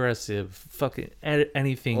 fucking progressive, fucking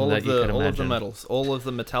anything All that of you the can imagine. all of the metals, all of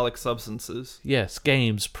the metallic substances. Yes,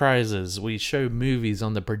 games, prizes. We show movies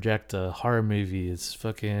on the projector, horror movies,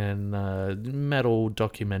 fucking metal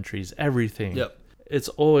documentaries, everything. Yep. It's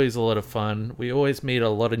always a lot of fun. We always meet a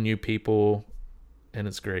lot of new people, and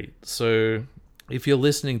it's great. So, if you're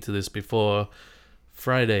listening to this before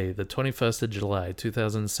Friday, the 21st of July,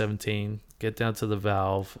 2017, get down to the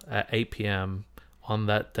Valve at 8 p.m. on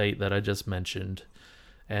that date that I just mentioned,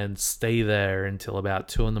 and stay there until about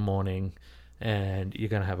 2 in the morning, and you're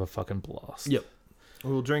going to have a fucking blast. Yep.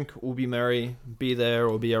 We'll drink, we'll be merry, be there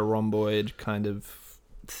or be a rhomboid kind of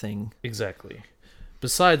thing. Exactly.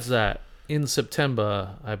 Besides that, in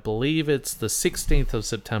September, I believe it's the 16th of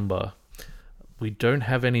September, we don't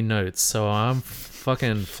have any notes, so I'm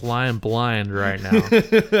fucking flying blind right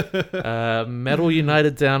now. Metal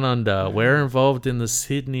United Down Under. We're involved in the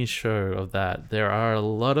Sydney show of that. There are a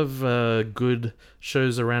lot of good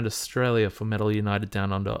shows around Australia for Metal United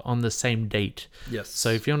Down Under on the same date. Yes. So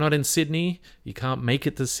if you're not in Sydney, you can't make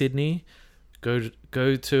it to Sydney, go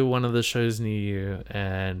to one of the shows near you,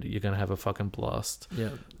 and you're going to have a fucking blast. Yeah.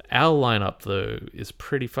 Our lineup, though, is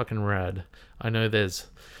pretty fucking rad. I know there's...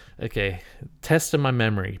 Okay, test of my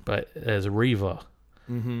memory, but there's Reva.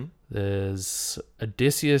 Mm-hmm. There's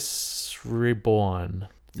Odysseus Reborn.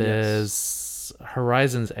 There's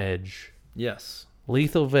Horizon's Edge. Yes.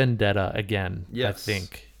 Lethal Vendetta again, Yes. I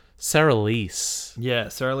think. Sarah Lease. Yeah,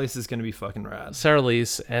 Sarah Lise is going to be fucking rad. Sarah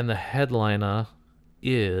Lease, and the headliner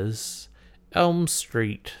is Elm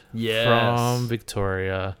Street Yes. from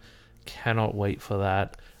Victoria. Cannot wait for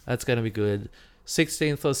that. That's going to be good.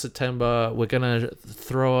 16th of September, we're going to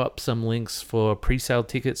throw up some links for pre-sale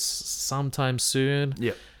tickets sometime soon.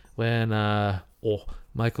 Yep. When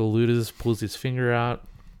Michael Luders pulls his finger out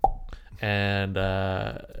and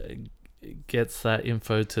gets that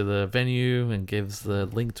info to the venue and gives the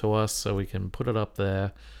link to us so we can put it up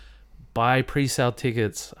there. Buy pre-sale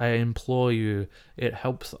tickets. I implore you. It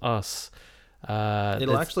helps us.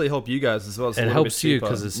 It'll actually help you guys as well. It's a It little helps bit you cheaper.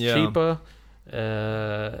 because it's Yeah. cheaper.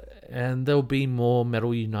 And there'll be more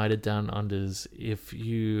Metal United Down Unders if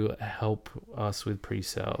you help us with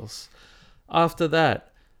pre-sales. After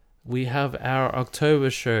that, we have our October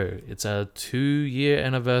show. It's a 2-year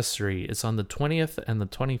anniversary. It's on the 20th and the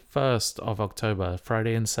 21st of October,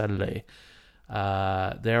 Friday and Saturday.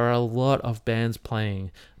 There are a lot of bands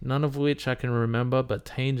playing, none of which I can remember, but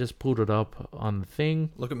Tane just pulled it up on the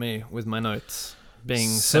thing. Look at me with my notes, being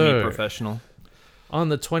So- semi-professional. On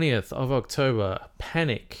the 20th of October,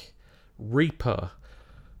 Panic, Reaper,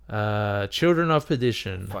 Children of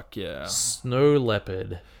Perdition, Fuck yeah. Snow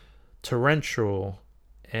Leopard, Torrential,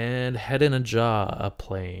 and Head in a Jar are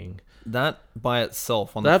playing. That by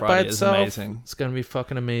itself on the That by Friday is itself, amazing. it's going to be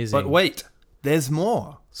fucking amazing. But wait, there's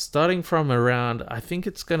more. Starting from around, I think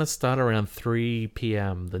it's going to start around 3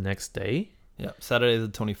 p.m. the next day. Yeah, Saturday the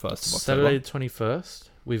 21st of October. Saturday the 21st,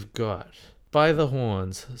 we've got By the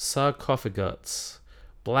Horns, Sarcophagus,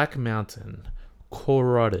 Black Mountain,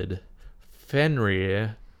 Corroded,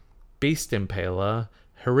 Fenrir, Beast Impaler,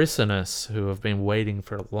 Harissonus, who have been waiting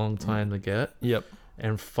for a long time to get, Yep.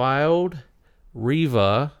 and Filed,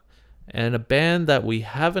 Reva, and a band that we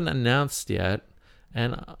haven't announced yet,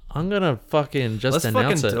 and I'm gonna fucking just Let's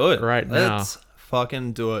announce fucking do it right now. Let's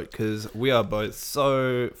fucking do it because we are both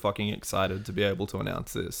so fucking excited to be able to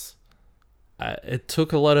announce this. It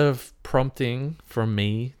took a lot of prompting from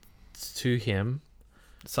me to him.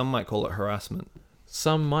 Some might call it harassment.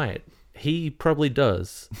 Some might. He probably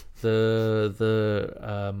does. The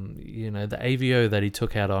AVO that he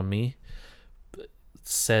took out on me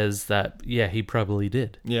says that, yeah, he probably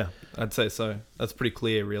did. Yeah, I'd say so. That's pretty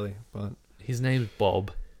clear, really. But His name's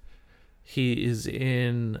Bob. He is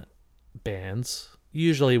in bands,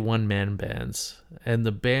 usually one-man bands. And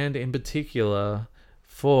the band in particular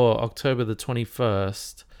for October the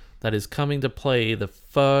 21st that is coming to play the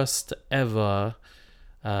first ever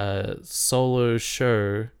solo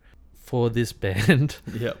show for this band.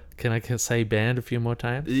 yep, Can I say band a few more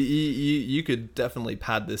times? you could definitely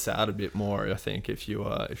pad this out a bit more. I think if you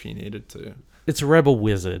needed to. It's Rebel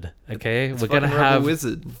Wizard, okay? It's We're going to fucking Rebel have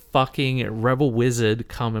Wizard. fucking Rebel Wizard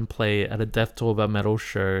come and play at a Death Tour About Metal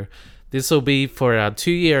show. This will be for our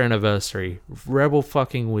 2-year anniversary. Rebel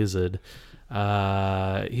fucking Wizard.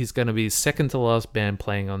 He's going to be second to last band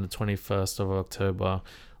playing on the 21st of October.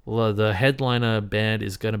 The headliner band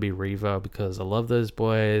is going to be Reaver because I love those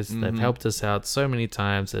boys. They've helped us out so many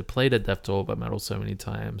times. They've played at Death Tour About Metal so many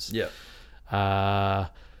times. Yeah.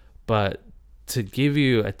 But to give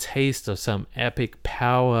you a taste of some epic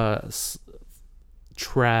power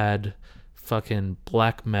trad fucking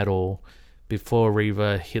black metal before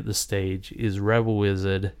Reaver hit the stage is Rebel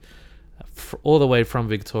Wizard, all the way from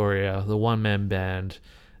Victoria, the one-man band,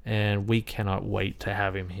 and we cannot wait to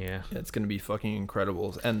have him here. Yeah, it's going to be fucking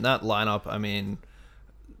incredible. And that lineup, I mean,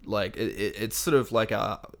 like, it's sort of like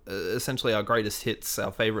essentially our greatest hits,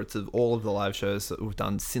 our favorites of all of the live shows that we've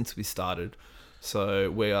done since we started. So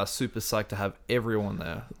we are super psyched to have everyone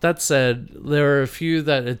there. That said, there are a few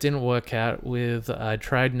that it didn't work out with. I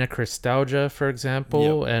tried Necrostalgia, for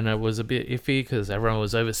example, and it was a bit iffy because everyone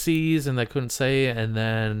was overseas and they couldn't say it. And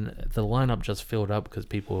then the lineup just filled up because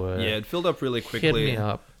people were it filled up really quickly. hitting me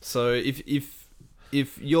up. So if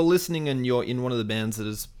you're listening and you're in one of the bands that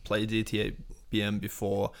has played DTBM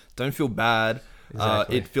before, don't feel bad.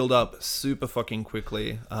 Exactly. It filled up super fucking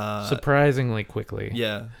quickly. Surprisingly quickly.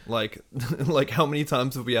 Yeah, like how many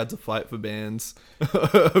times have we had to fight for bands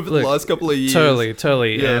over the last couple of years?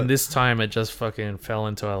 Totally. Yeah. And this time it just fucking fell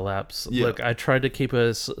into our laps. Yeah. Look, I tried to keep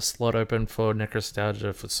a slot open for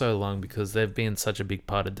Necrostalgia for so long because they've been such a big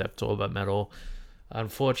part of Death Tour About Metal.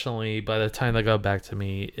 Unfortunately, by the time they got back to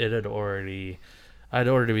me, I'd already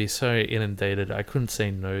be so inundated. I couldn't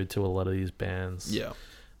say no to a lot of these bands. Yeah.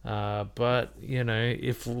 But you know,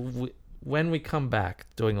 when we come back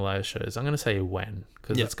doing live shows, I'm gonna say when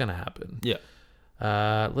because it's gonna happen. Yeah.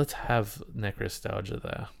 Let's have Necrostalgia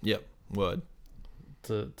there. Yep. Word.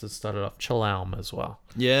 To start it off, Chalaum as well.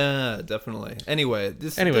 Yeah, definitely. Anyway,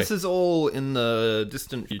 this is all in the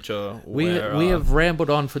distant future. We have rambled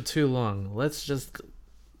on for too long. Let's just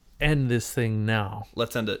end this thing now.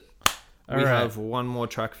 Let's end it. All we right. have one more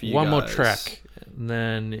track for you One more guys. track. And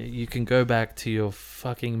then you can go back to your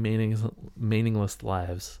fucking meaningless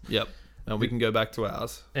lives. Yep. And we can go back to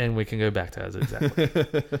ours. And we can go back to ours, exactly.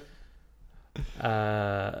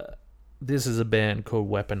 This is a band called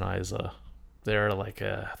Weaponizer. They're like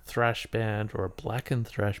a thrash band or a blackened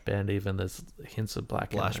thrash band even. There's hints of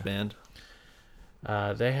black Flash in there.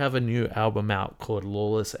 band. They have a new album out called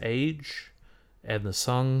Lawless Age. And the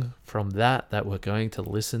song from that we're going to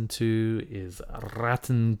listen to is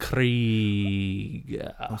Rattenkrieg.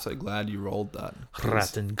 I'm so glad you rolled that.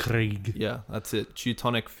 Rattenkrieg. Yeah, that's it.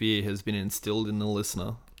 Teutonic fear has been instilled in the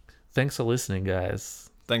listener. Thanks for listening, guys.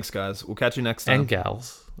 Thanks, guys. We'll catch you next time. And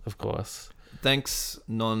gals, of course. Thanks,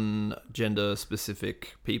 non-gender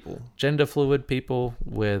specific people. Gender fluid people,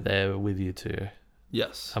 we're there with you too.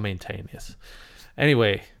 Yes. I maintain, yes.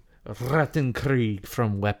 Anyway, Rattenkrieg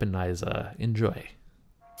from Weaponizer. Enjoy.